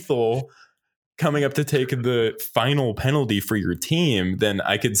lethal coming up to take the final penalty for your team, then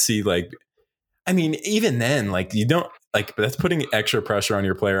I could see like, even then, like you don't like, that's putting extra pressure on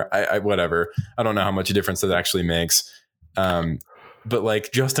your player. Whatever. I don't know how much difference that actually makes. But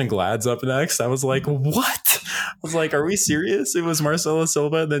like Justin Glad's up next. I was like, what? I was like, are we serious? It was Marcelo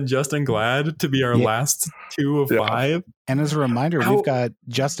Silva, then Justin Glad to be our last 2 of 5. And as a reminder, we've got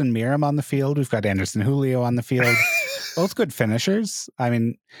Justin Miram on the field. We've got Anderson Julio on the field. Both good finishers. Not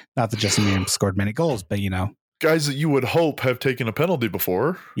that Justin Miram scored many goals, but guys that you would hope have taken a penalty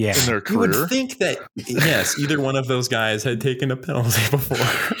before in their career. You would think that, yes, either one of those guys had taken a penalty before,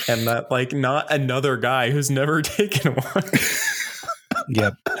 and that like not another guy who's never taken one.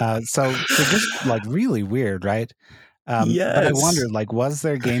 Yep. So just like really weird, right? But I wondered, like, was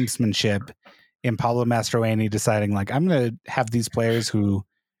there gamesmanship in Pablo Mastroeni deciding like, I'm going to have these players who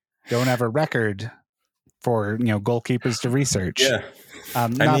don't have a record for, goalkeepers to research. Yeah.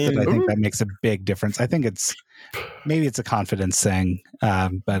 That I think that makes a big difference. I think maybe it's a confidence thing,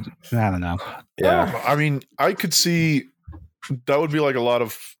 but I don't know. Yeah. I mean, I could see that would be like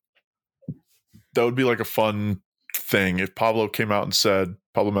a fun thing if Pablo came out and said,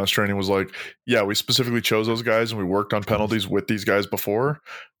 Pablo Mastroeni was like, yeah, we specifically chose those guys and we worked on penalties with these guys before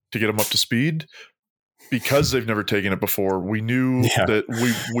to get them up to speed. Because they've never taken it before, we knew that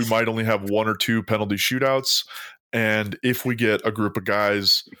we might only have 1 or 2 penalty shootouts. And if we get a group of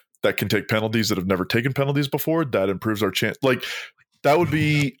guys that can take penalties that have never taken penalties before, that improves our chance. Like, that would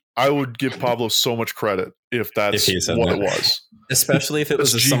be, I would give Pablo so much credit if that's what it was. Especially if it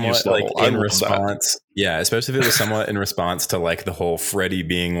was somewhat like in response. Yeah, especially if it was somewhat in response to like the whole Freddie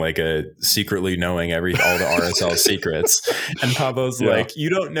being like a secretly knowing all the RSL secrets. And Pablo's like, you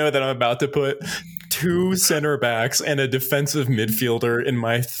don't know that I'm about to put 2 center backs and a defensive midfielder in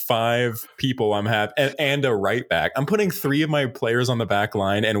my 5 people I'm having and a right back. I'm putting 3 of my players on the back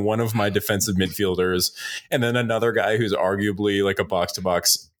line and 1 of my defensive midfielders, and then another guy who's arguably like a box to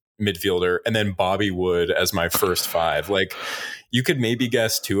box midfielder, and then Bobby Wood as my first 5. Like, you could maybe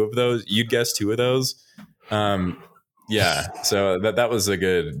guess 2 of those. You'd guess 2 of those. Yeah. So that was a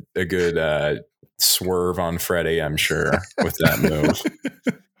good swerve on Freddie, I'm sure, with that move.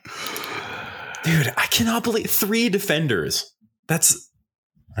 Dude, I cannot believe 3 defenders. That's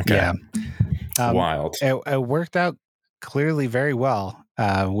okay. Yeah. Wild. It worked out clearly very well,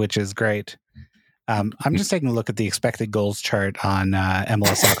 which is great. I'm just taking a look at the expected goals chart on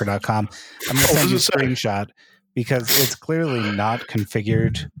MLSsoccer.com. I'm going to send you a screenshot because it's clearly not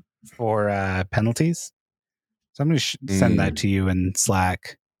configured for penalties. So I'm going to send that to you in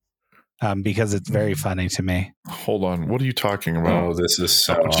Slack because it's very funny to me. Hold on. What are you talking about? Oh, this is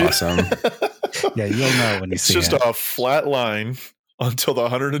so awesome. Yeah, you'll know when you see it. It's just a flat line until the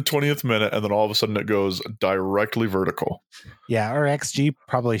 120th minute, and then all of a sudden it goes directly vertical. Yeah, our XG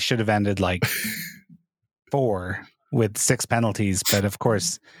probably should have ended like 4 with 6 penalties, but of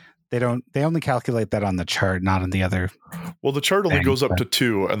course they only calculate that on the chart, not on the other. Well, the chart only goes up to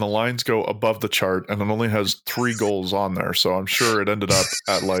 2 and the lines go above the chart, and it only has 3 goals on there, so I'm sure it ended up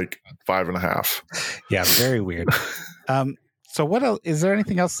at like 5.5. Yeah, very weird. So what else, is there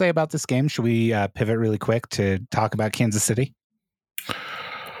anything else to say about this game? Should we pivot really quick to talk about Kansas City?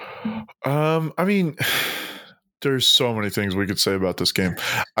 I mean, there's so many things we could say about this game.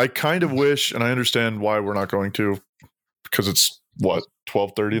 I kind of wish, and I understand why we're not going to, because it's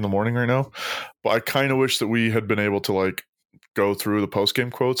 12:30 in the morning right now. But I kind of wish that we had been able to like go through the post-game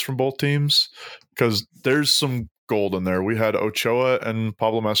quotes from both teams, because there's some gold in there. We had Ochoa and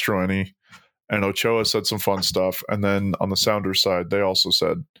Pablo Mastroeni, and Ochoa said some fun stuff. And then on the Sounders side, they also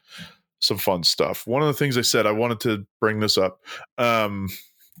said some fun stuff. One of the things they said, I wanted to bring this up. I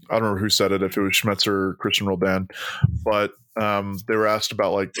don't remember who said it, if it was Schmetz or Christian Roldan, but they were asked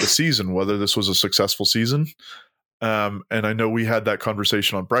about like the season, whether this was a successful season. And I know we had that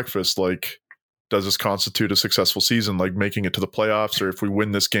conversation on breakfast, like, does this constitute a successful season, like making it to the playoffs, or if we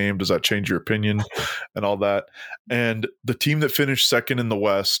win this game, does that change your opinion and all that? And the team that finished second in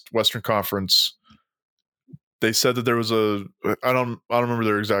the Western Conference, they said that there was I don't remember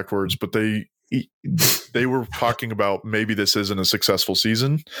their exact words, but they were talking about maybe this isn't a successful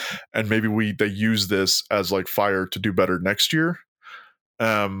season, and maybe they use this as like fire to do better next year.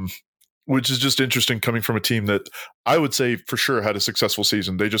 Which is just interesting coming from a team that I would say for sure had a successful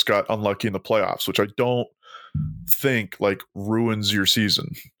season. They just got unlucky in the playoffs, which I don't think like ruins your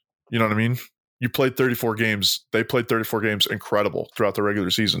season. You know what I mean? You played 34 games. They played 34 games incredible throughout the regular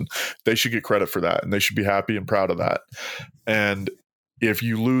season. They should get credit for that, and they should be happy and proud of that. And if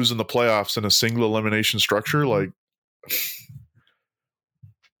you lose in the playoffs in a single elimination structure, like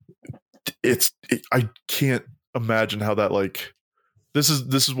I can't imagine how that like. This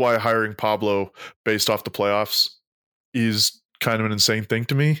is why hiring Pablo based off the playoffs is kind of an insane thing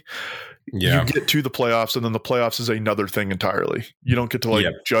to me. Yeah. You get to the playoffs, and then the playoffs is another thing entirely. You don't get to like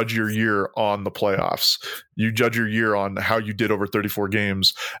judge your year on the playoffs. You judge your year on how you did over 34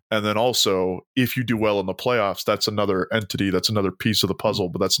 games. And then also, if you do well in the playoffs, that's another entity. That's another piece of the puzzle,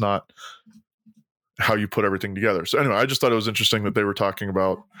 but that's not how you put everything together. So anyway, I just thought it was interesting that they were talking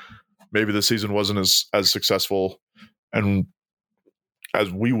about maybe the season wasn't as successful and as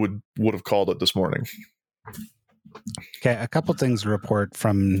we would have called it this morning. Okay, a couple things to report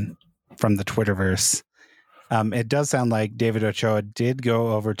from the Twitterverse. It does sound like David Ochoa did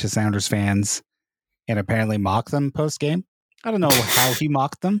go over to Sounders fans and apparently mock them post-game. I don't know how he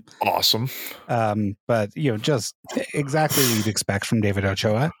mocked them. Awesome. But just exactly what you'd expect from David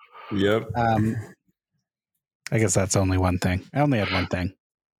Ochoa. Yep. I guess that's only one thing. I only had one thing.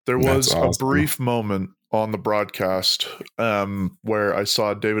 There was a brief moment on the broadcast where I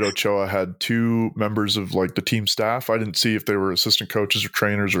saw David Ochoa had two members of like the team staff. I didn't see if they were assistant coaches or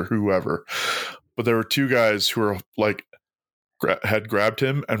trainers or whoever, but there were two guys who were like had grabbed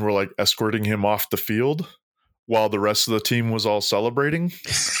him and were like escorting him off the field while the rest of the team was all celebrating.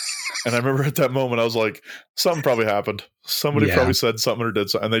 And I remember at that moment, I was like, something probably happened. Somebody probably said something or did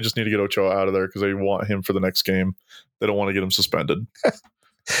something, and they just need to get Ochoa out of there because they want him for the next game. They don't want to get him suspended.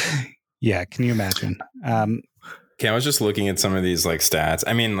 Yeah, can you imagine? Okay, I was just looking at some of these like stats.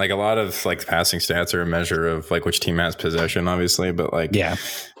 I mean, like a lot of like passing stats are a measure of like which team has possession, obviously, but like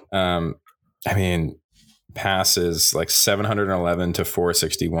I mean, passes like 711 to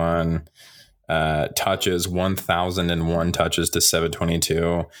 461, touches 1,001 touches to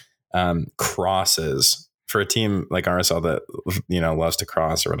 722, crosses for a team like RSL that loves to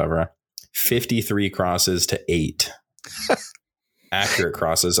cross or whatever, 53 crosses to 8. Accurate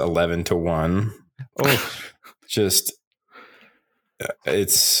crosses 11 to 1. Oh, just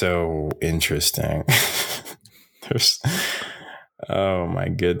it's so interesting. Oh my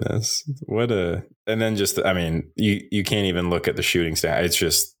goodness, and then just I mean you can't even look at the shooting stat. It's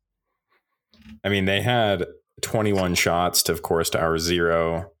just I mean they had 21 shots to our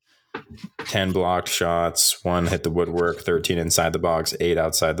 0, 10 blocked shots, 1 hit the woodwork, 13 inside the box, 8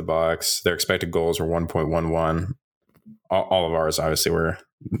 outside the box. Their expected goals were 1.11. All of ours obviously were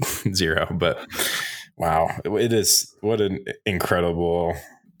 0, but wow, it is what an incredible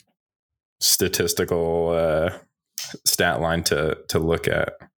statistical stat line to look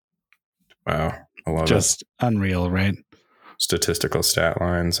at. Wow, I love just unreal, right? Statistical stat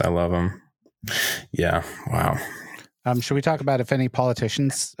lines, I love them. Yeah, wow. Should we talk about if any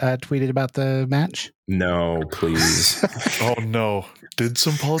politicians tweeted about the match? No, please. Oh no. Did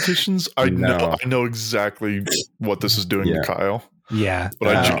some politicians? I know exactly what this is doing to Kyle. Yeah.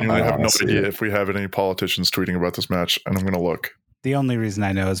 But I genuinely have no idea if we have any politicians tweeting about this match, and I'm going to look. The only reason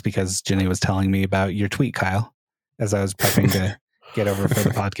I know is because Jenny was telling me about your tweet, Kyle, as I was prepping to get over for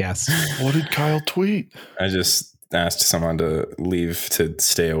the podcast. What did Kyle tweet? I just asked someone to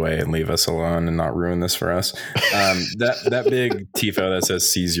stay away and leave us alone and not ruin this for us. That big tifo that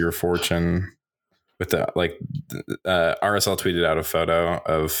says "Seize Your Fortune" with the RSL tweeted out a photo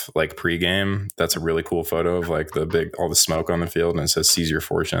of like pregame. That's a really cool photo of like all the smoke on the field, and it says "Seize Your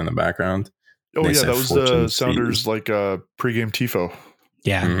Fortune" in the background. Oh yeah, that was the Sounders like pregame tifo.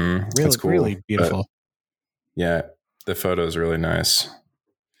 Yeah, really, cool. Really beautiful. Yeah, the photo is really nice.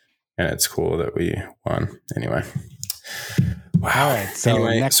 And it's cool that we won. Anyway. Wow. All right. So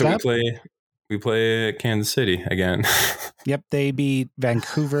next up, we play Kansas City again. Yep. They beat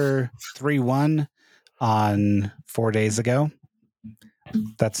Vancouver 3-1 on 4 days ago.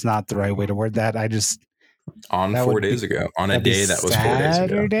 That's not the right way to word that. On 4 days ago. On a day that was 4 days ago.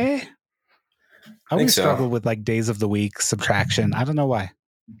 Saturday? I always struggle with like days of the week subtraction. I don't know why.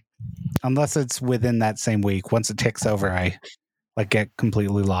 Unless it's within that same week. Once it ticks over, I get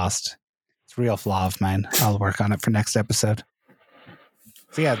completely lost. It's a real flaw of mine. I'll work on it for next episode.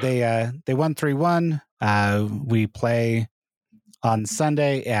 So yeah, they won 3-1. We play on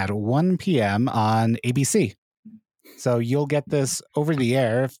Sunday at 1 p.m. on ABC. So you'll get this over the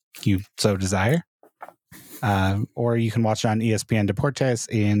air if you so desire. Or you can watch it on ESPN Deportes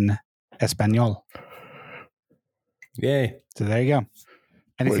in Espanol. Yay. So there you go.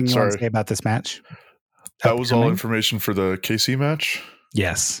 Anything you want to say about this match? That was all information for the KC match?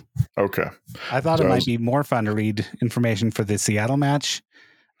 Yes. Okay. I thought it might be more fun to read information for the Seattle match.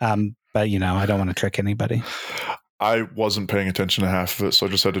 But, I don't want to trick anybody. I wasn't paying attention to half of it, so I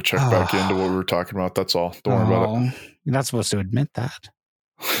just had to check back into what we were talking about. That's all. Don't worry about it. You're not supposed to admit that.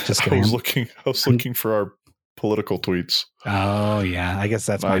 Just kidding. I was looking for our political tweets. Oh, yeah. I guess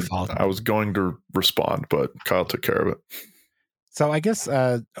that's my fault. I was going to respond, but Kyle took care of it. So I guess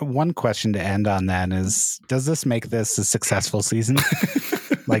one question to end on then is, does this make this a successful season?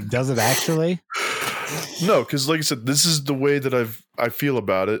 Does it actually? No, because like I said, this is the way that I feel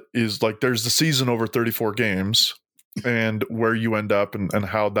about it is like there's the season over 34 games and where you end up and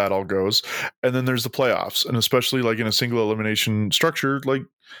how that all goes. And then there's the playoffs. And especially like in a single elimination structure, like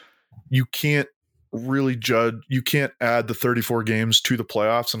you can't really judge. You can't add the 34 games to the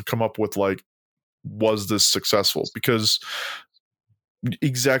playoffs and come up with like, was this successful? Because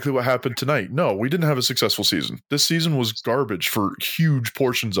exactly what happened tonight. No, we didn't have a successful season. This season was garbage for huge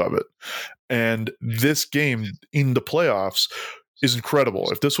portions of it. And this game in the playoffs, is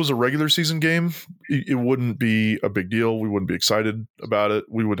incredible. If this was a regular season game, it wouldn't be a big deal. We wouldn't be excited about it.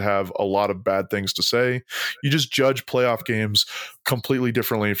 We would have a lot of bad things to say. You just judge playoff games completely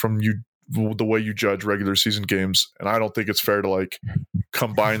differently from the way you judge regular season games. And I don't think it's fair to like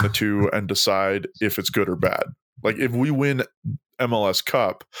combine the two and decide if it's good or bad. Like if we win MLS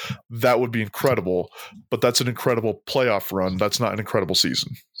Cup, that would be incredible, but that's an incredible playoff run. That's not an incredible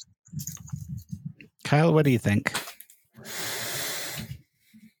season. Kyle, what do you think?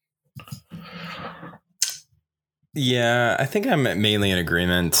 Yeah, I think I'm mainly in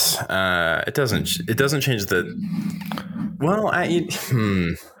agreement. It doesn't change the. Well, I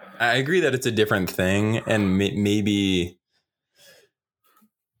agree that it's a different thing, and maybe.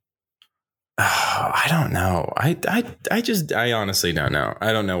 I don't know. I honestly don't know.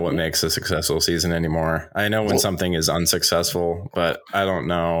 I don't know what makes a successful season anymore. I know when something is unsuccessful, but I don't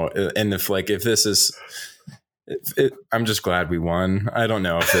know. And if this is, I'm just glad we won. I don't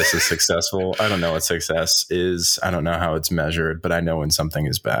know if this is successful. I don't know what success is. I don't know how it's measured, but I know when something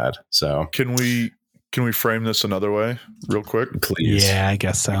is bad. So can we frame this another way real quick? Please. Yeah, I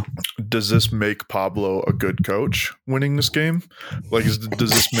guess so. Does this make Pablo a good coach winning this game? Like,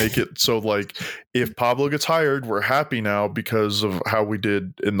 does this make it so like if Pablo gets hired, we're happy now because of how we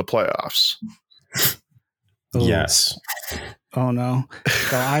did in the playoffs? Ooh. Yes. Oh no.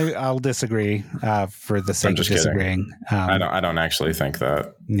 So I'll disagree for the sake of disagreeing. I don't actually think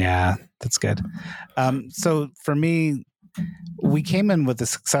that. Yeah, that's good. So for me, we came in with a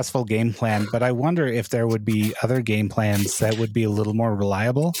successful game plan, but I wonder if there would be other game plans that would be a little more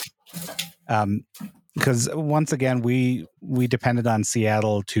reliable. Because once again, we depended on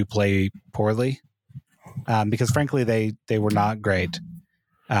Seattle to play poorly. Because frankly, they were not great.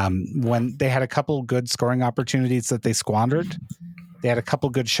 When they had a couple good scoring opportunities that they squandered, they had a couple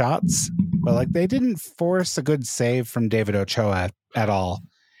good shots, but like they didn't force a good save from David Ochoa at all.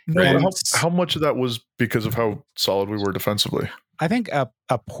 No, how much of that was because of how solid we were defensively? I think a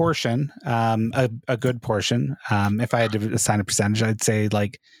portion, a good portion. If I had to assign a percentage, I'd say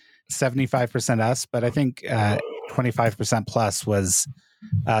like 75% us, but I think 25% plus was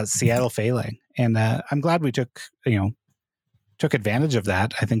Seattle failing, and I'm glad we took advantage of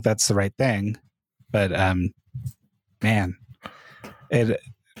that. I think that's the right thing, but man, it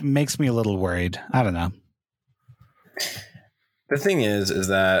makes me a little worried. I don't know. The thing is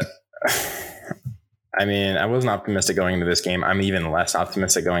that, I mean, I wasn't optimistic going into this game. I'm even less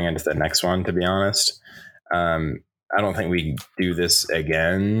optimistic going into the next one, to be honest. I don't think we do this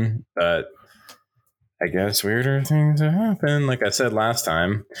again, but I guess weirder things have happened. Like I said last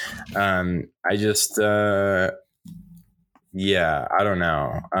time, I just, I don't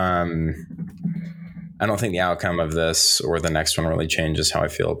know. I don't think the outcome of this or the next one really changes how I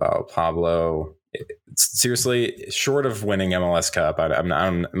feel about Pablo. Seriously, short of winning MLS Cup,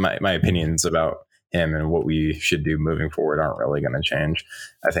 my opinions about him and what we should do moving forward aren't really going to change.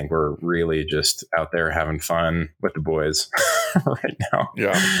 I think we're really just out there having fun with the boys right now.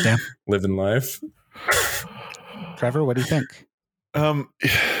 Yeah. Living life. Trevor, what do you think?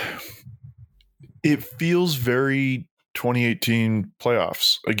 It feels very 2018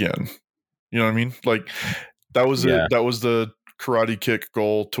 playoffs again. You know what I mean? Like that was the karate kick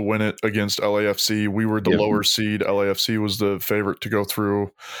goal to win it against LAFC. We were the lower seed. LAFC was the favorite to go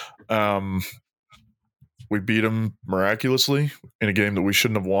through. We beat them miraculously in a game that we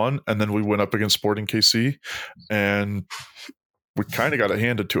shouldn't have won. And then we went up against Sporting KC and we kind of got it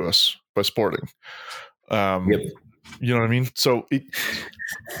handed to us by Sporting. You know what I mean? So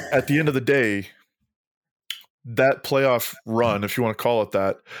at the end of the day, that playoff run, if you want to call it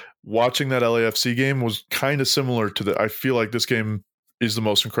that, watching that LAFC game was kind of similar to I feel like this game is the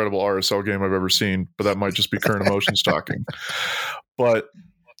most incredible RSL game I've ever seen, but that might just be current emotions talking. But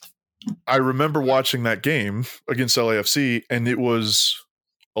I remember watching that game against LAFC and it was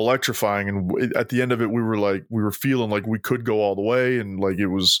electrifying. And at the end of it, we were feeling like we could go all the way. And like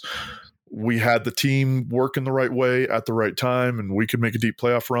we had the team working the right way at the right time and we could make a deep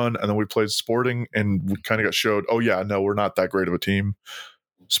playoff run. And then we played Sporting and we kind of got showed, oh yeah, no, we're not that great of a team.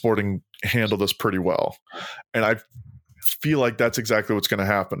 Sporting handled us pretty well. And I feel like that's exactly what's going to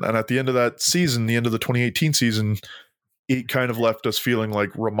happen. And at the end of that season, the end of the 2018 season, it kind of left us feeling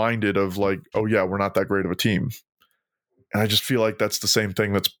like reminded of like, oh yeah, we're not that great of a team. And I just feel like that's the same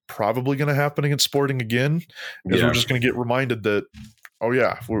thing that's probably going to happen against Sporting again, is we're just going to get reminded that, oh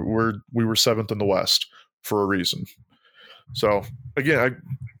yeah, we were seventh in the West for a reason. So again,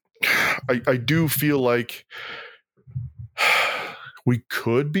 I do feel like we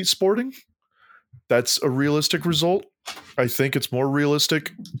could beat Sporting. That's a realistic result. I think it's more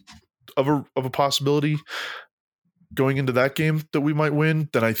realistic of a possibility going into that game that we might win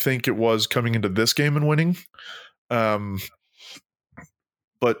than I think it was coming into this game and winning. But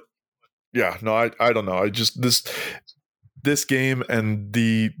yeah, no, I don't know. I just this game and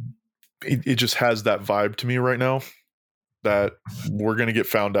it just has that vibe to me right now that we're going to get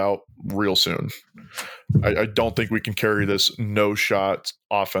found out real soon. I don't think we can carry this no shot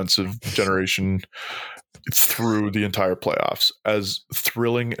offensive generation through the entire playoffs. As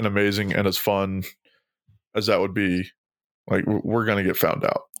thrilling and amazing and as fun as that would be, like, we're going to get found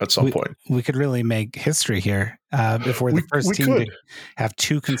out at some point. We could really make history here if we're the first team to have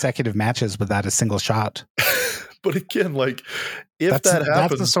 2 consecutive matches without a single shot. But again, like, if that happens,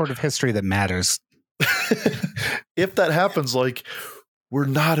 that's the sort of history that matters. If that happens, like, we're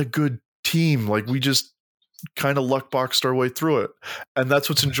not a good team. Like, we just kind of luck boxed our way through it. And that's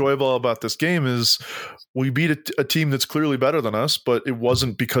what's enjoyable about this game is we beat a team that's clearly better than us, but it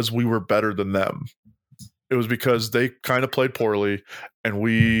wasn't because we were better than them. It was because they kind of played poorly, and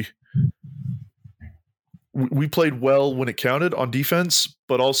we played well when it counted on defense,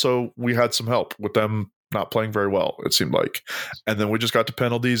 but also we had some help with them not playing very well, it seemed like. And then we just got to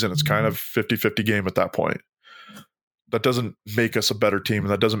penalties, and it's kind of 50-50 game at that point. That doesn't make us a better team,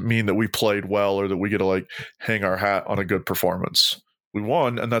 and that doesn't mean that we played well or that we get to, like, hang our hat on a good performance. We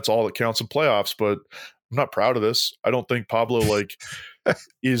won, and that's all that counts in playoffs, but I'm not proud of this. I don't think Pablo, like,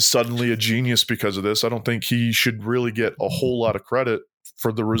 is suddenly a genius because of this. I don't think he should really get a whole lot of credit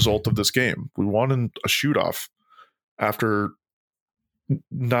for the result of this game. We won in a shoot-off after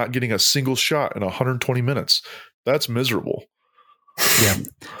not getting a single shot in 120 minutes. That's miserable. Yeah.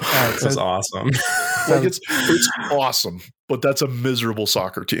 That's awesome. Like, it's awesome, but that's a miserable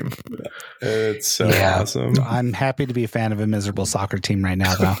soccer team. It's so awesome. I'm happy to be a fan of a miserable soccer team right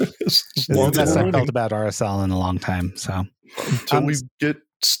now, though. It's the best I felt about RSL in a long time. So until we get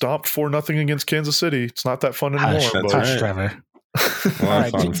stopped 4-0 against Kansas City, it's not that fun anymore. Hush, Trevor. A lot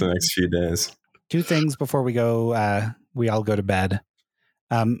of fun for the next few days. 2 things before we go. We all go to bed.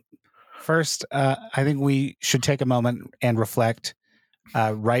 First, I think we should take a moment and reflect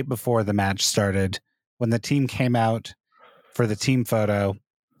right before the match started, when the team came out for the team photo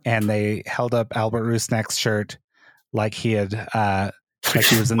and they held up Albert Rusnak's shirt like he had like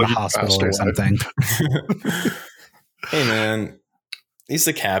he was in the hospital or something. Hey man, he's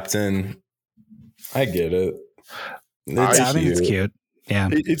the captain. I get it. I think it's cute. Yeah,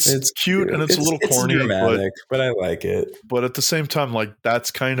 it's cute and it's a little corny, dramatic, but I like it. But at the same time, like,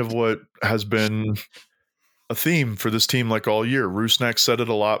 that's kind of what has been a theme for this team, like, all year. Rusnak said it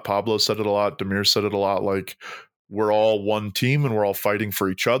a lot. Pablo said it a lot. Demir said it a lot. Like, we're all one team and we're all fighting for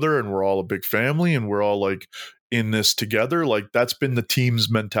each other and we're all a big family and we're all, like, in this together. Like, that's been the team's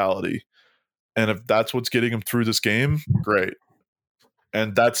mentality. And if that's what's getting them through this game, great.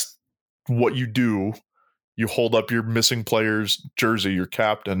 And that's what you do. You hold up your missing player's jersey, your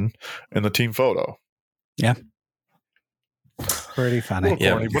captain, and the team photo. Yeah. Pretty funny. A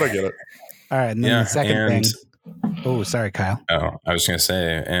little corny, but I get it. All right. And then the second thing. Oh, sorry, Kyle. Oh, I was going to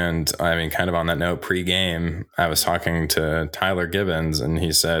say, and I mean, kind of on that note, pre-game, I was talking to Tyler Gibbons, and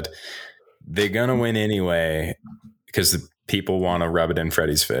he said, they're going to win anyway because the people want to rub it in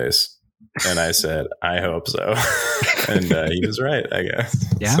Freddie's face. And I said, I hope so. And he was right, I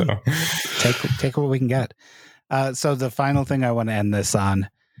guess. Yeah. So. Take what we can get. So the final thing I want to end this on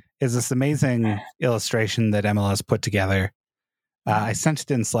is this amazing illustration that MLS put together. I sent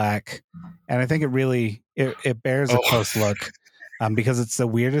it in Slack, and I think it really it bears a close look because it's the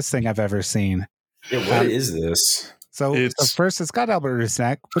weirdest thing I've ever seen. Yeah, what is this? So first, it's got Albert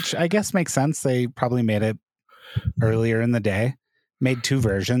Rusnak, which I guess makes sense. They probably made it earlier in the day. Made 2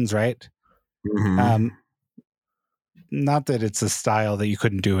 versions, right? Mm-hmm. Not that it's a style that you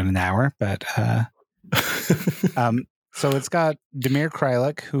couldn't do in an hour, but so it's got Damir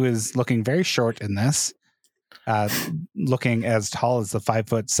Kreilach, who is looking very short in this. Looking as tall as the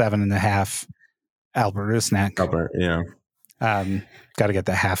 5'7.5" Albert Rusnak. Albert, yeah. Got to get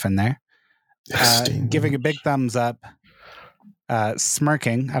the half in there. Giving a big thumbs up.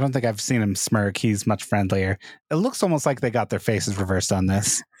 Smirking. I don't think I've seen him smirk. He's much friendlier. It looks almost like they got their faces reversed on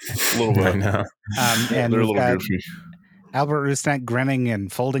this. A little bit. I know. And they're a little goofy. Albert Rusnak grinning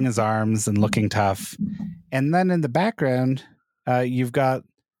and folding his arms and looking tough. And then in the background, you've got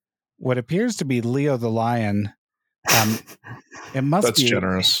what appears to be Leo the Lion. It must That's be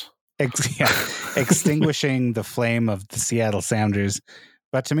generous. Extinguishing the flame of the Seattle Sounders.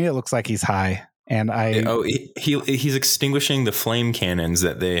 But to me, it looks like he's high. And he's extinguishing the flame cannons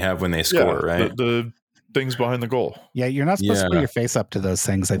that they have when they score, right? The things behind the goal. Yeah, you're not supposed to put your face up to those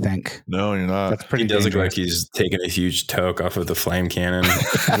things, I think. No, you're not. That's pretty He does look dangerous. like he's taking a huge toke off of the flame cannon.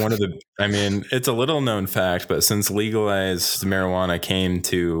 It's a little known fact, but since legalized marijuana came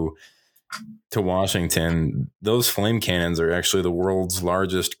to Washington, those flame cannons are actually the world's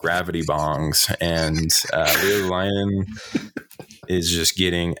largest gravity bongs. And Leo Lion is just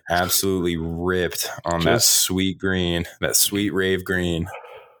getting absolutely ripped on that sweet green, that sweet rave green.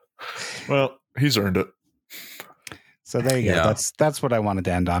 Well, he's earned it. So there you go. That's what I wanted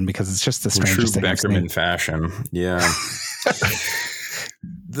to end on, because it's just the strangest thing. True Beckerman fashion. Yeah.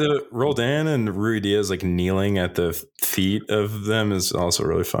 The Roldan and Rui Diaz like kneeling at the feet of them is also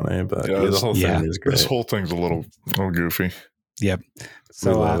really funny. But the whole thing is great. This whole thing's a little goofy. Yep.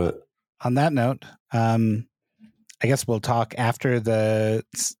 So on that note, I guess we'll talk after the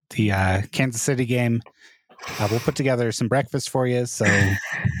Kansas City game. We'll put together some breakfast for you, so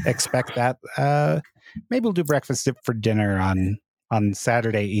expect that. Maybe we'll do breakfast for dinner on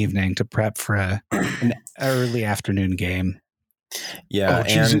Saturday evening to prep for an early afternoon game. Yeah,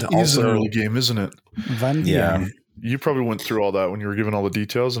 and also an early game, isn't it? Yeah, you probably went through all that when you were giving all the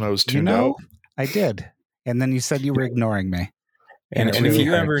details, and I was tuned out. I did, and then you said you were ignoring me. And if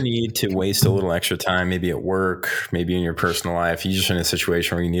you ever need to waste a little extra time, maybe at work, maybe in your personal life, you're just in a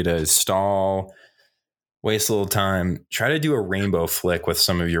situation where you need to stall, waste a little time, try to do a rainbow flick with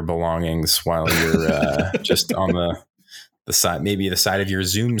some of your belongings while you're just on the side, maybe the side of your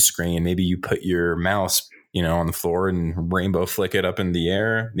Zoom screen. Maybe you put your mouse, on the floor and rainbow flick it up in the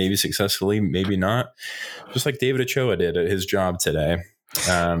air, maybe successfully, maybe not. Just like David Ochoa did at his job today.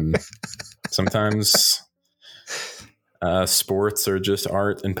 Sometimes sports are just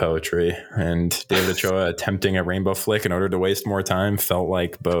art and poetry, and David Ochoa attempting a rainbow flick in order to waste more time felt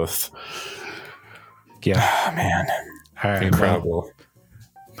like both. Yeah. Oh, man. All right, incredible.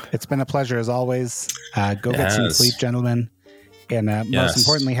 Well, it's been a pleasure as always. Go get some sleep, gentlemen. And most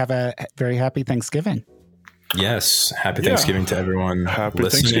importantly, have a very happy Thanksgiving. Yes. Happy Thanksgiving to everyone. Happy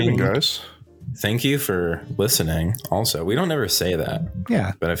listening. Thanksgiving, guys. Thank you for listening. Also, we don't ever say that.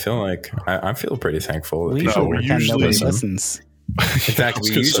 Yeah. But I feel like I feel pretty thankful that we usually listens. In fact, we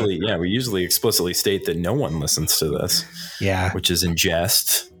usually explicitly state that no one listens to this. Yeah. Which is in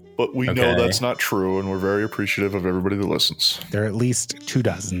jest. But we know that's not true, and we're very appreciative of everybody that listens. There are at least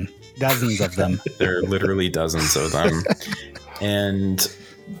 24, dozens of them. There are literally dozens of them. And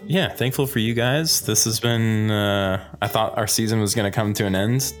thankful for you guys. This has been, I thought our season was going to come to an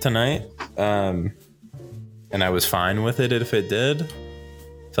end tonight. And I was fine with it if it did.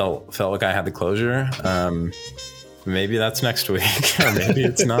 Felt like I had the closure. Maybe that's next week, or maybe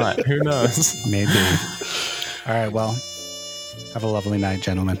it's not. Who knows? Maybe. All right. Well, have a lovely night,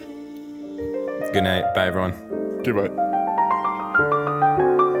 gentlemen. Good night. Bye, everyone. Goodbye.